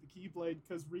power of the Keyblade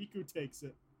because Riku takes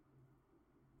it.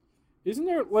 Isn't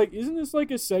this like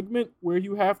a segment where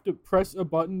you have to press a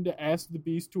button to ask the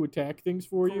beast to attack things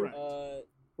for Correct. you?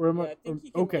 Or am Yeah, I I think he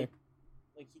can, okay?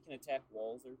 like he can attack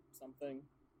walls or something.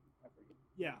 I forget.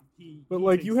 Yeah, he. But he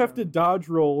like takes you have to down- dodge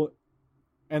roll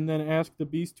and then ask the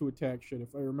beast to attack shit,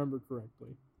 if I remember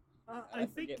correctly. I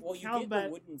think forget. Well, you combat. get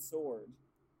the wooden sword.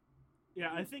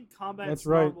 Yeah, I think combat's That's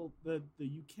right. normal. The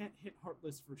you can't hit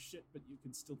Heartless for shit, but you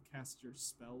can still cast your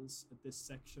spells at this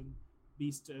section.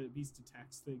 Beast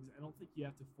attacks things. I don't think you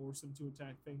have to force him to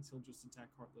attack things. He'll just attack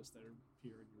Heartless that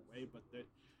appear in your way. But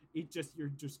you're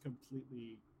just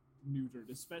completely neutered,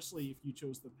 especially if you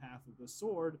chose the path of the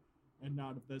sword and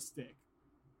not of the stick,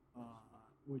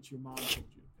 which your mom told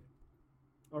you to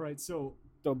pick. All right, so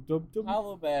Dub dub dub.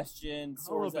 Hollow Bastion,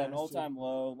 Hollow swords at an Bastion. all-time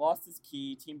low, lost his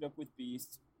key, teamed up with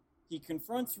Beast. He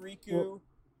confronts Riku,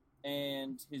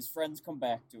 and his friends come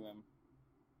back to him.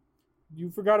 You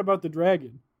forgot about the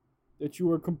dragon that you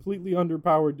were completely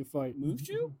underpowered to fight.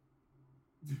 Mushu?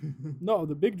 No,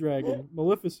 the big dragon,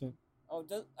 Maleficent. Oh,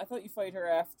 I thought you fight her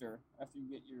after you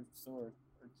get your sword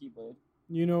or keyblade.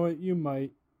 You know what? You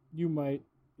might. yeah,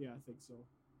 I think so.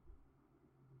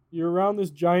 You're around this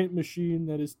giant machine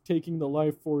that is taking the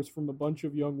life force from a bunch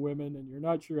of young women, and you're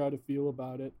not sure how to feel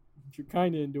about it, but you're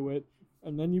kind of into it.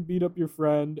 And then you beat up your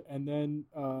friend, and then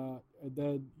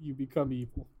you become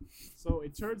evil. So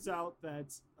it turns out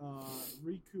that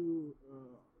Riku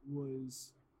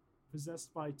was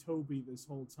possessed by Toby this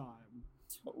whole time.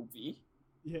 Toby?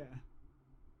 Yeah.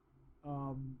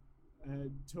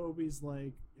 And Toby's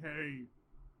like, "Hey,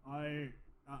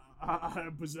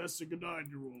 I'm possessing a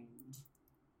 9-year-old."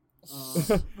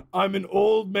 I'm an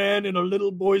old man in a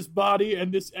little boy's body,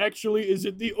 and this actually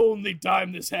isn't the only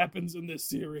time this happens in this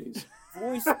series.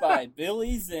 Voiced by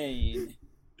Billy Zane,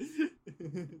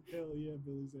 Hell yeah,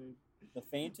 Billy Zane. the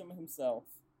Phantom himself.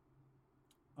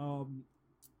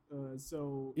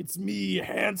 So It's me,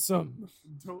 handsome.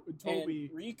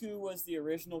 Toby. And Riku was the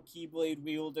original Keyblade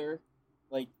wielder.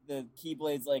 Like, the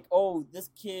Keyblade's like, oh, this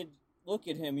kid, look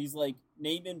at him. He's, like,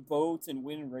 naming boats and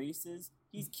winning races.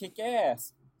 He's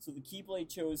kick-ass. So the Keyblade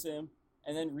chose him.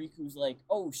 And then Riku's like,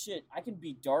 oh, shit, I can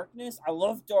beat darkness? I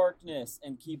love darkness.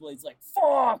 And Keyblade's like,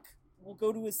 fuck! We'll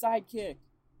go to his sidekick.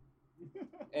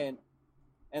 And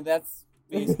that's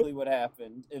basically what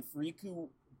happened. If Riku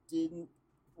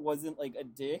wasn't, like, a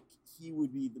dick, he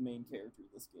would be the main character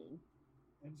of this game.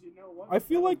 And you know what? I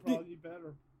feel That would like the- probably be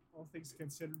better. All things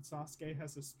considered, Sasuke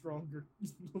has a stronger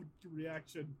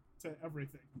reaction to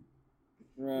everything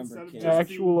Remember, Instead of kids. just-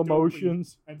 Actual being dopey.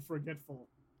 emotions. and forgetful.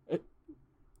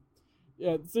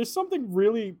 Yeah, there's something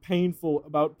really painful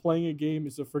about playing a game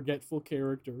as a forgetful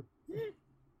character.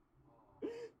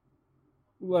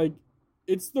 Like,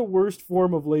 it's the worst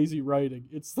form of lazy writing.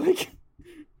 It's like,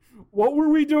 what were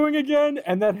we doing again?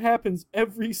 And that happens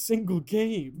every single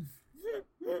game.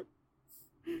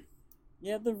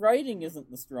 Yeah, the writing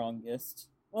isn't the strongest.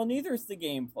 Well, neither is the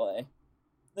gameplay.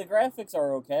 The graphics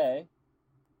are okay.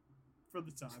 For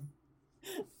the time.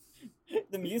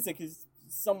 The music is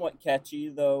somewhat catchy,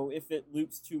 though if it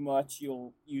loops too much,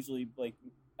 you'll usually, like,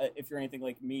 if you're anything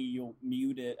like me, you'll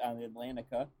mute it on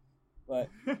Atlantica. But,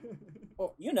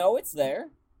 well, you know, it's there.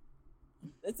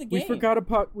 It's a game.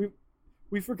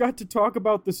 We forgot to talk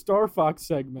about the Star Fox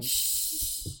segment.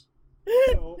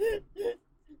 So,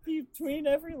 Between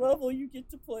every level, you get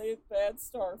to play a bad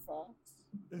Star Fox.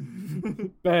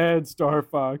 Bad Star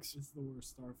Fox. it's the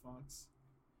worst Star Fox.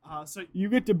 So You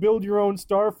get to build your own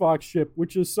Star Fox ship,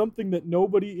 which is something that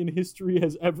nobody in history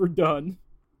has ever done.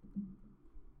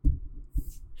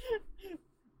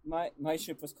 My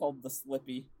ship was called the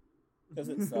Slippy because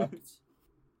it sucked.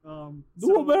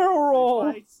 Do a barrel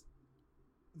roll.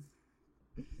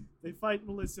 They fight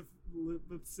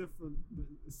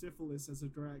Syphilis as a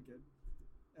dragon.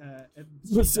 And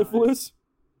Syphilis.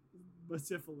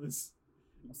 Syphilis.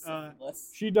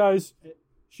 Syphilis.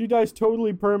 She dies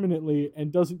totally permanently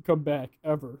and doesn't come back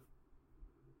ever.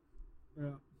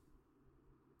 Yeah.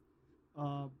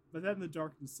 But then the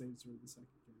darkness saves her in the second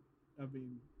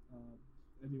game.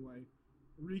 Anyway,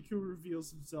 Riku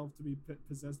reveals himself to be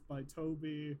possessed by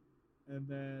Toby, and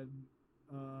then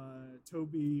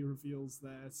Toby reveals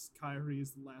that Kairi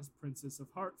is the last princess of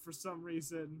Heart for some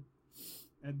reason,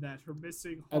 and that her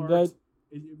missing And heart.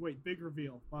 that- Wait, big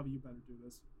reveal. Bobby, you better do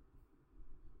this.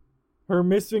 Her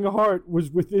missing heart was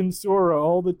within Sora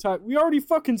all the time. We already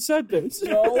fucking said this.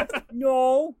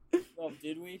 No. Oh,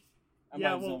 did we? I'm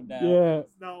Yeah, all well, zoned out. Yeah.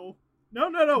 No.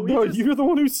 No, you're the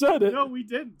one who said it. No, we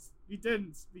didn't. We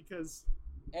didn't because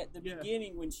At the Yeah.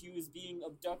 beginning, when she was being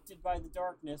abducted by the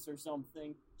darkness or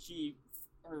something,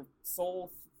 her soul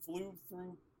flew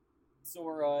through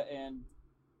Sora and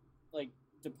like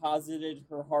deposited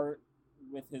her heart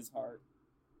with his heart.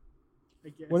 I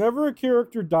guess. Whenever a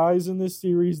character dies in this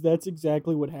series, that's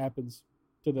exactly what happens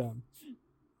to them.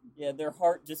 Yeah, their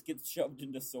heart just gets shoved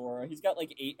into Sora. He's got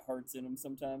like 8 hearts in him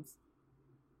sometimes.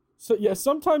 So yeah,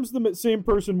 sometimes the same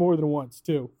person more than once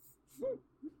too.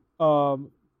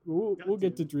 We'll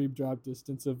get to Dream Drop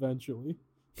Distance eventually.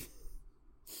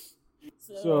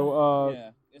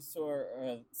 Yeah,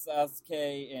 Sora,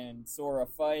 Sasuke and Sora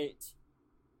fight.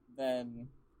 Then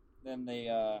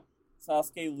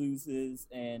Sasuke loses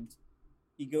and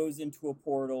he goes into a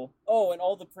portal. Oh, and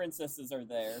all the princesses are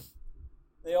there.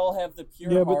 They all have the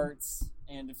pure hearts,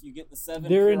 and if you get the 7 they're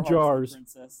pure in hearts jars. of the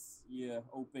princess, you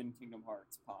open Kingdom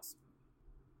Hearts, possibly.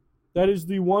 That is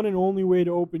the one and only way to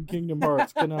open Kingdom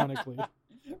Hearts canonically.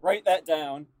 Write that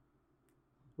down.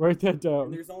 Write that And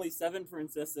down. there's only 7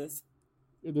 princesses.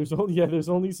 There's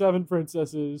only 7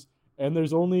 princesses, and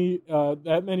there's only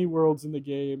that many worlds in the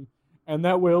game, and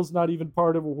that whale's not even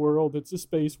part of a world. It's a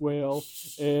space whale,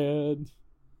 and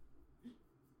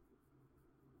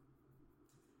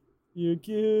you're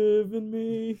giving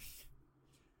me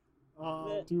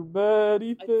too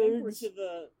many I think we're things.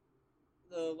 to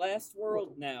the last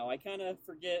world now. I kind of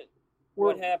forget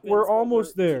We're- what happens. we're but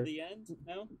almost there. To the end,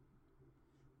 no?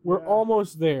 We're Yeah.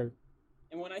 almost there.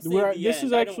 And when I say We're- the this end,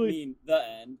 is I actually- don't mean the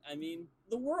end. I mean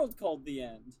the world called the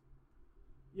end.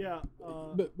 Yeah.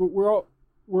 But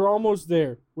we're almost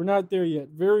there. We're not there yet.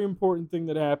 Very important thing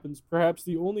that happens. Perhaps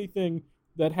the only thing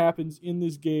that happens in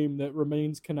this game that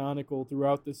remains canonical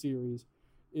throughout the series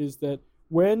is that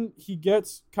when he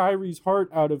gets Kyrie's heart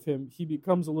out of him, he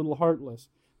becomes a little heartless.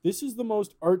 This is the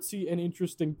most artsy and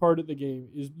interesting part of the game.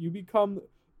 Is you become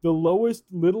the lowest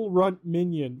little runt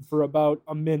minion for about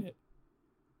a minute.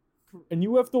 And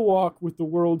you have to walk with the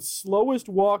world's slowest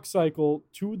walk cycle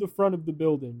to the front of the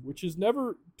building, which is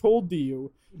never told to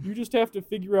you. You just have to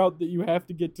figure out that you have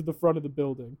to get to the front of the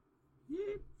building.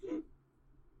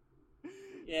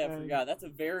 Yeah, I forgot. That's a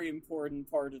very important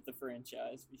part of the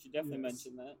franchise. We should definitely Yes.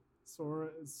 mention that.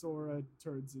 Sora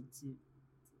turns into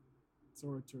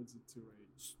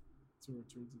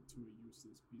a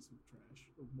useless piece of trash,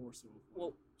 or more so.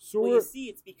 Well, Sora, you see,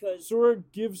 it's because Sora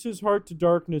gives his heart to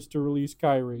darkness to release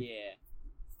Kyrie. yeah,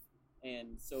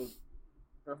 and so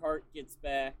her heart gets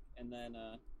back, and then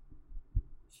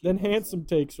she Then goes Handsome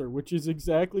takes her, which is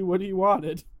exactly what he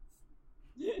wanted.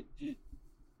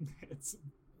 It's,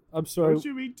 I'm sorry. don't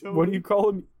you mean Toby? What do you call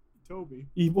him? Toby?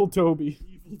 Evil Toby.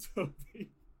 Evil Toby.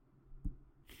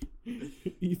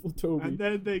 Evil Toby. And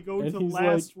then they go And to he's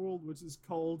last world, which is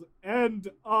called End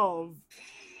of.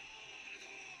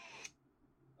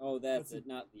 Oh, that's That's it,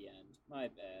 not the end. My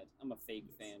bad. I'm a fake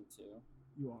fan too.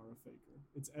 You are a faker.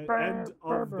 It's End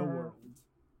of the World.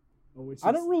 Oh, which I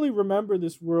is- don't really remember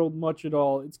this world much at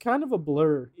all. It's kind of a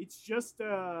blur. It's just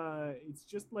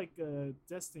like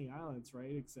Destiny Islands,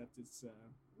 right? Except it's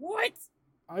What?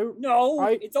 I No,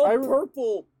 I- it's all I-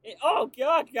 purple. Oh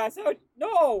God, guys,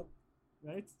 no.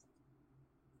 right.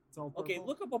 It's all purple. Okay,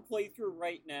 look up a playthrough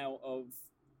right now of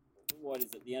what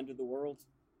is it? The End of the World.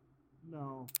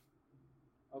 No.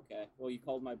 Okay, well you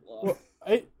called my bluff.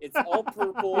 well, It's all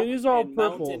purple. It is all and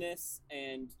purple. mountainous,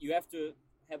 and you have to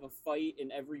have a fight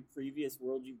in every previous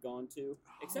world you've gone to.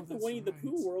 Except the that's Winnie the right.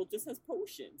 Pooh world just has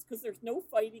potions, because there's no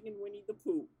fighting in Winnie the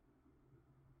Pooh.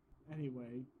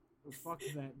 Anyway, fuck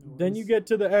that noise. then you get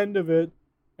to the end of it,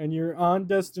 and you're on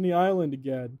Destiny Island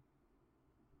again,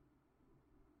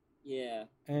 Yeah,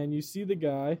 and you see the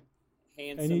guy,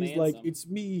 handsome. and he's like, "It's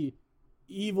me,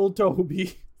 Evil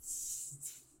Toby.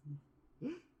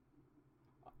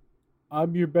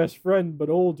 I'm your best friend, but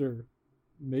older,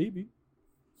 maybe.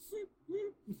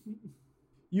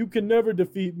 You can never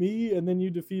defeat me," and then you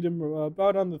defeat him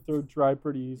about on the 3rd try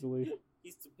pretty easily.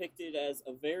 He's depicted as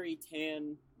a very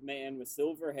tan man with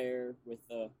silver hair, with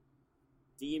a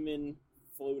demon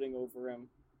floating over him.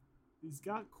 He's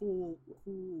got cool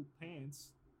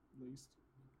pants, at least.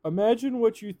 Imagine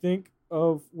what you think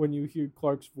of when you hear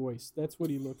Clark's voice. That's what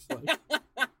he looks like.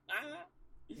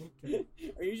 Okay.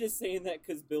 Are you just saying that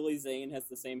because Billy Zane has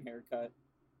the same haircut?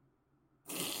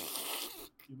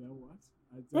 You know what?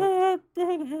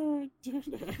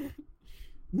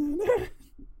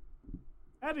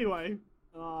 Anyway,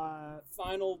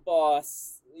 Final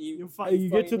boss. you You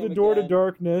get to the door to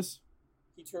darkness,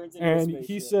 He turns into and a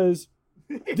he spaceship. says,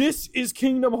 "This is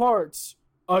Kingdom Hearts,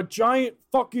 a giant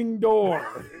fucking door."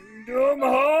 Kingdom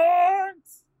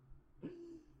Hearts!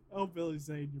 Oh, Billy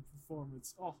Zane, your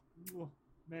performance. Oh,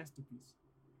 masterpiece.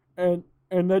 And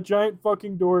that giant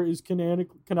fucking door is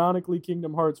canonically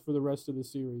Kingdom Hearts for the rest of the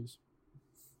series.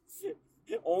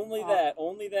 Only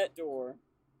that door.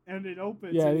 And it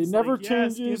opens. Yeah, and it it's never like, yes,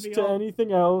 changes give me to all-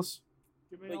 anything else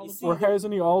Give me But all you the see or the- has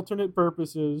any alternate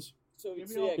purposes. So, Give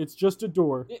me so all- yeah, It's just a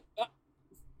door.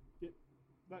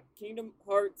 But Kingdom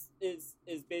Hearts is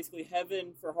basically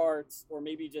heaven for hearts, or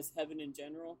maybe just heaven in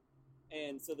general.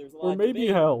 And so there's a lot Or of maybe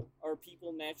debate. hell. Are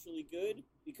people naturally good?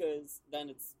 Because then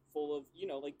it's full of,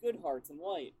 like good hearts and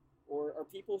light. Or are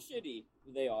people shitty?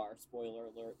 They are. Spoiler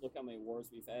alert. Look how many wars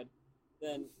we've had.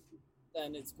 Then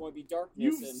it's going to be darkness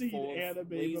you've and seen full of anime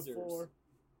lasers. before.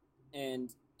 And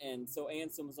so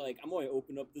Ansem was like, I'm going to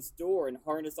open up this door and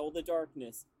harness all the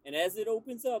darkness. And as it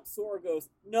opens up, Sora goes,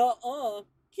 nuh-uh,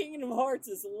 Kingdom Hearts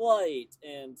is light.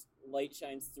 And light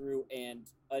shines through and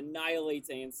annihilates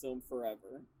Ansem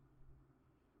forever.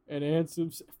 And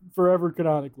Ansem forever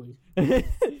canonically.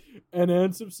 And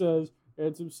Ansem says,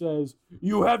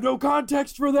 "You have no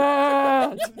context for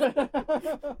that."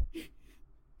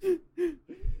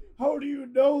 How do you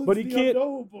know But it's he the can't-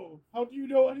 unknowable? How do you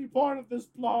know any part of this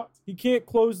plot? He can't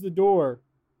close the door.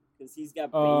 Because he's got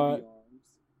baby arms.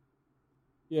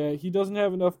 Yeah, he doesn't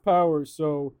have enough power,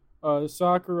 so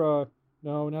Sasuke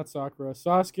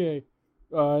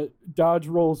dodge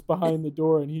rolls behind the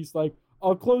door, and he's like,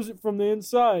 "I'll close it from the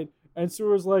inside." And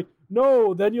Sora's like,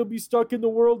 "No, then you'll be stuck in the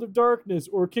world of darkness,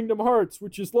 or Kingdom Hearts,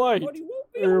 which is light." But he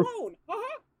won't be Er- alone.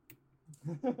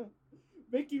 Haha.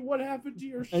 Mickey, what happened to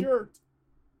your And- shirt?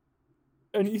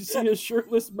 And you see a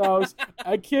shirtless mouse.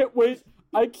 I can't wait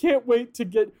to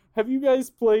get... Have you guys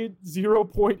played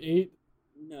 0.8?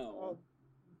 No.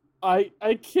 I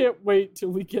can't wait till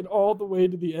we get all the way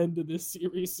to the end of this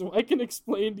series so I can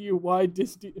explain to you why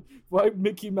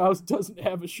Mickey Mouse doesn't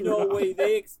have a shirt No on. way,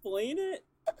 they explain it?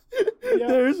 Yeah.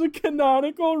 There's a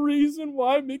canonical reason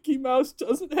why Mickey Mouse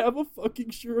doesn't have a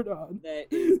fucking shirt on. That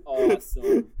is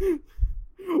awesome.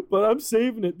 But I'm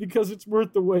saving it because it's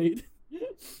worth the wait.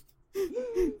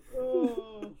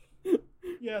 Oh.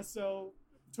 Yeah, so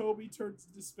Toby turns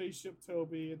into Spaceship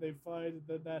Toby, and they fight, and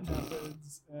then that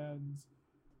happens, and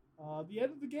the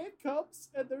end of the game comes,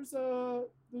 and there's an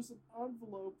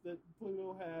envelope that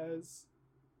Pluto has.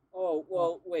 Oh,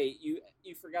 well, wait, you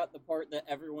forgot the part that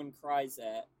everyone cries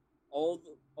at. All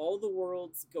the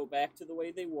worlds go back to the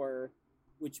way they were,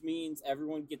 which means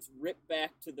everyone gets ripped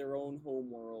back to their own home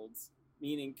worlds.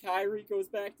 Meaning Kairi goes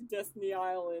back to Destiny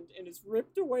Island and is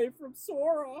ripped away from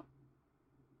Sora.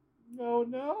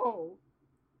 No.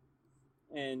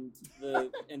 And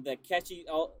the catchy,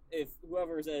 if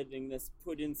whoever's editing this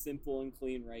put in simple and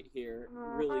clean right here,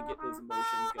 really get those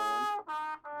emotions going.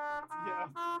 Yeah.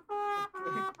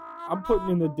 Okay. I'm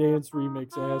putting in the dance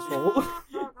remix, asshole.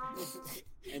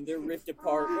 And they're ripped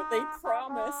apart, but they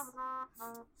promise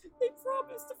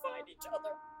to find each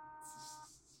other.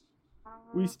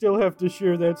 We still have to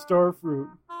share that star fruit.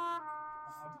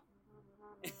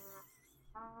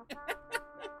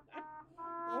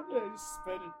 Why did I just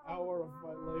spend an hour of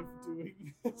my life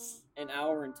doing this? An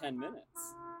hour and 10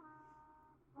 minutes.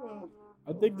 Oh.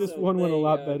 I think this So one went a they,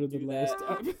 lot better do than last that.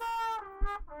 time.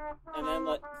 And then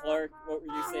Clark, what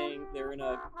were you saying? They're in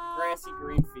a grassy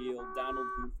green field, Donald,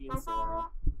 Goofy, and Sora.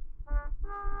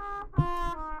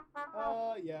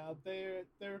 Yeah,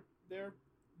 they're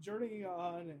journeying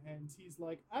on, and he's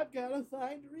like, "I've gotta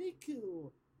find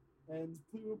Riku," and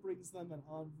Pluto brings them an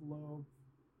envelope,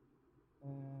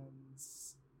 and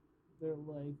they're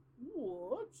like,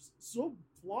 "What? Some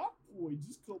plot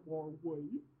points come our way,"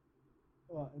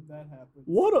 and that happens.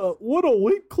 What a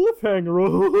late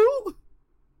cliffhanger.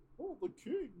 Oh, the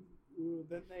king.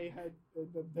 Then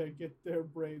they get their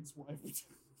brains wiped.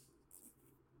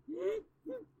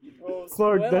 Oh,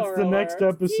 Clark, that's the spoiler next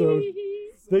alert. episode.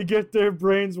 They get their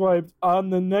brains wiped on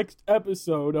the next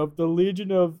episode of the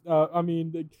Legion of,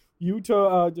 the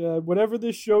Utah, whatever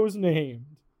this show's named.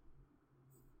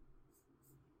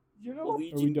 You The know,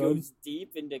 we Legion done? goes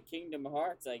deep into Kingdom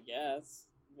Hearts, I guess.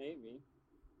 Maybe.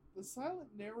 the silent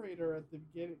narrator at the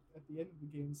end of the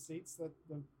game states that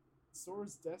the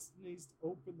Sora's destiny is to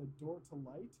open the door to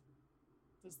light.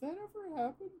 Does that ever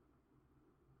happen?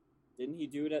 Didn't he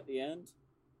do it at the end?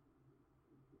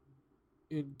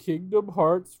 In Kingdom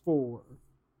Hearts 4.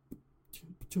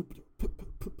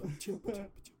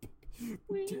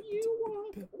 When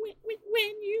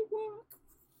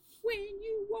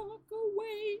you walk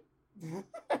away.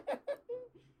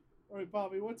 All right,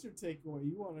 Bobby, what's your takeaway?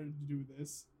 You wanted to do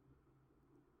this.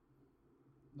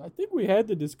 I think we had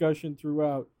the discussion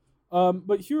throughout.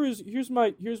 But here's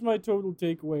my total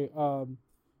takeaway.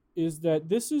 Is that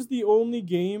this is the only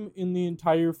game in the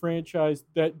entire franchise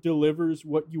that delivers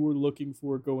what you were looking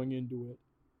for going into it.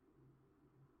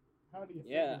 How do you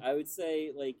Yeah, feel? I would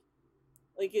say like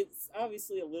it's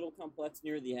obviously a little complex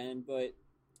near the end, but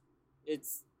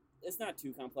it's not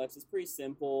too complex. It's pretty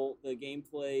simple. The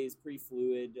gameplay is pretty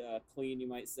fluid, clean, you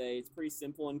might say. It's pretty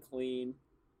simple and clean.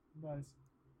 Nice.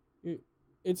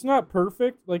 It's not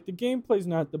perfect. Like, the gameplay's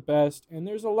not the best, and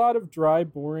there's a lot of dry,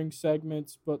 boring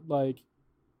segments, but like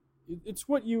it's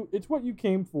what you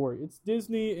came for. It's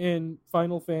Disney and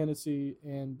Final Fantasy,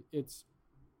 and it's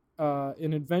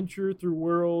an adventure through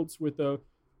worlds with a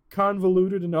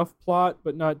convoluted enough plot,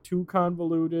 but not too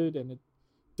convoluted, and it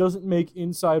doesn't make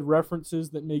inside references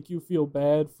that make you feel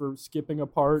bad for skipping a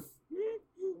part.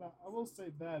 But I will say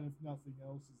that if nothing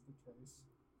else is the case,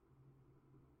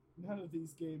 none of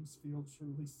these games feel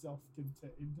truly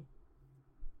self-contained.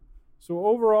 So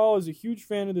overall, as a huge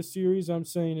fan of the series, I'm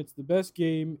saying it's the best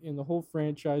game in the whole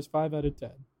franchise. 5 out of 10.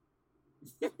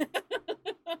 I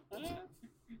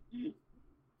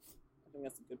think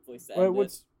that's a good place to end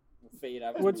What's it. We'll fade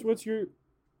out. what's your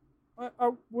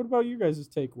what about you guys'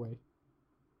 takeaway?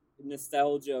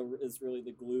 Nostalgia is really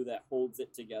the glue that holds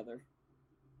it together.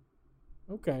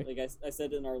 Okay. Like I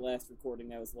said in our last recording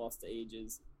that was lost to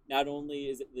ages, not only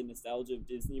is it the nostalgia of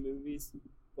Disney movies,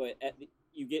 but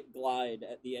you get Glide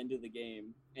at the end of the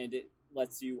game, and it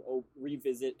lets you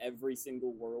revisit every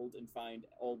single world and find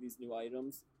all these new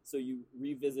items. So you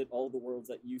revisit all the worlds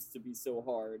that used to be so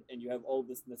hard, and you have all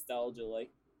this nostalgia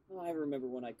like, oh, I remember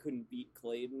when I couldn't beat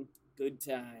Clayton. Good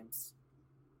times.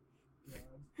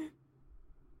 Yeah.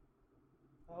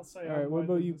 I'll say All right, what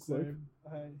about you, Clark?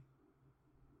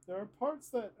 There are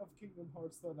parts of Kingdom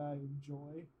Hearts that I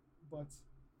enjoy, but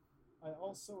I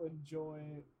also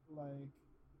enjoy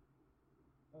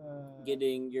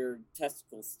Getting your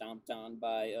testicles stomped on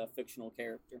by a fictional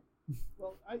character.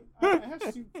 Well, I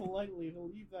have to politely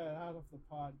leave that out of the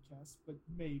podcast, but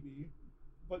maybe.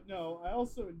 But no, I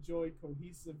also enjoy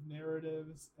cohesive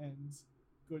narratives and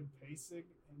good pacing,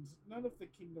 and none of the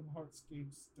Kingdom Hearts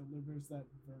games delivers that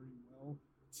very well.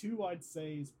 2, I'd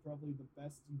say, is probably the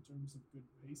best in terms of good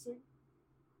pacing.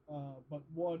 But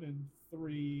 1 and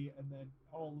 3, and then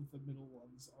all of the middle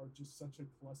ones are just such a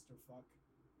clusterfuck.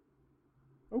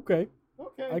 Okay.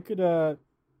 Okay. I could I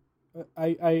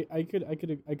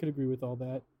could agree with all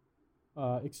that.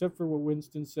 Except for what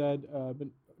Winston said, but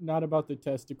not about the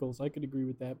testicles. I could agree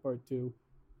with that part too.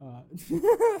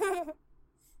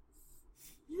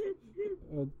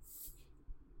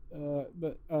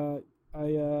 But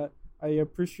I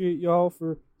appreciate y'all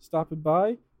for stopping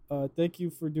by. Thank you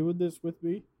for doing this with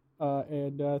me,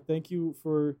 and thank you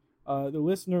for the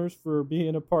listeners for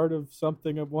being a part of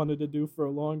something I've wanted to do for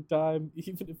a long time,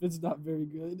 even if it's not very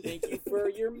good. Thank you for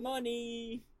your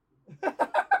money.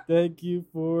 Thank you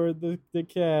for the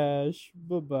cash.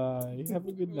 Bye-bye. Have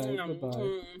a good night. Bye-bye.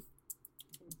 Oh,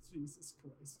 Jesus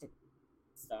Christ.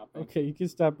 Stop it. Okay, you can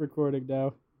stop recording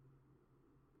now.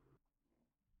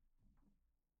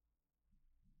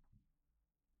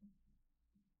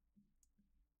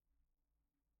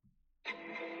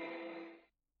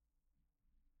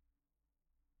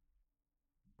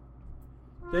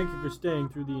 Thank you for staying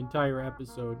through the entire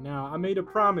episode. Now, I made a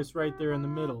promise right there in the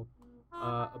middle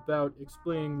about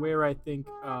explaining where I think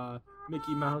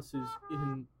Mickey Mouse is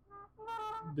in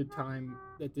the time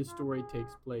that this story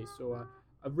takes place. So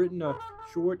I've written a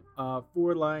short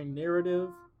 4-line narrative.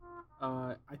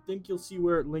 I think you'll see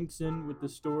where it links in with the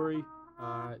story.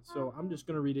 So I'm just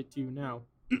going to read it to you now.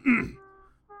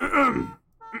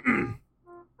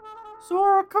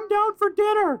 Sora, come down for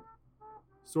dinner!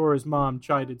 Sora's mom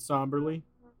chided somberly.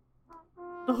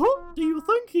 Do you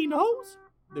think he knows?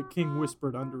 The king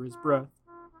whispered under his breath.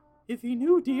 If he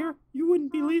knew, dear, you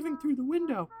wouldn't be leaving through the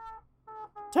window.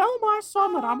 Tell my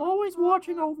son that I'm always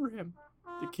watching over him.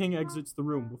 The king exits the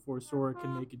room before Sora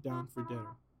can make it down for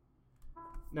dinner.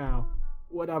 Now,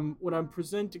 what I'm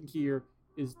presenting here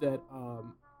is that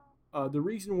the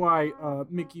reason why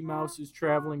Mickey Mouse is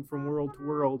traveling from world to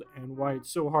world and why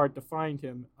it's so hard to find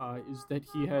him is that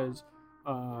he has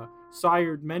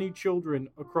sired many children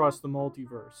across the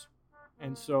multiverse.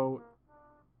 And so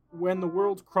when the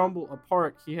worlds crumble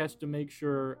apart, he has to make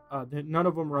sure that none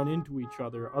of them run into each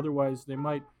other. Otherwise, they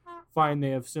might find they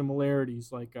have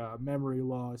similarities like memory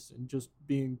loss and just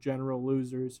being general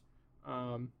losers.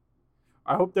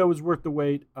 I hope that was worth the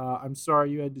wait. I'm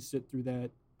sorry you had to sit through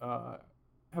that.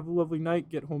 Have a lovely night.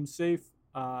 Get home safe.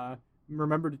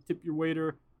 Remember to tip your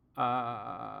waiter.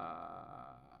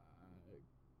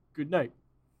 Good night.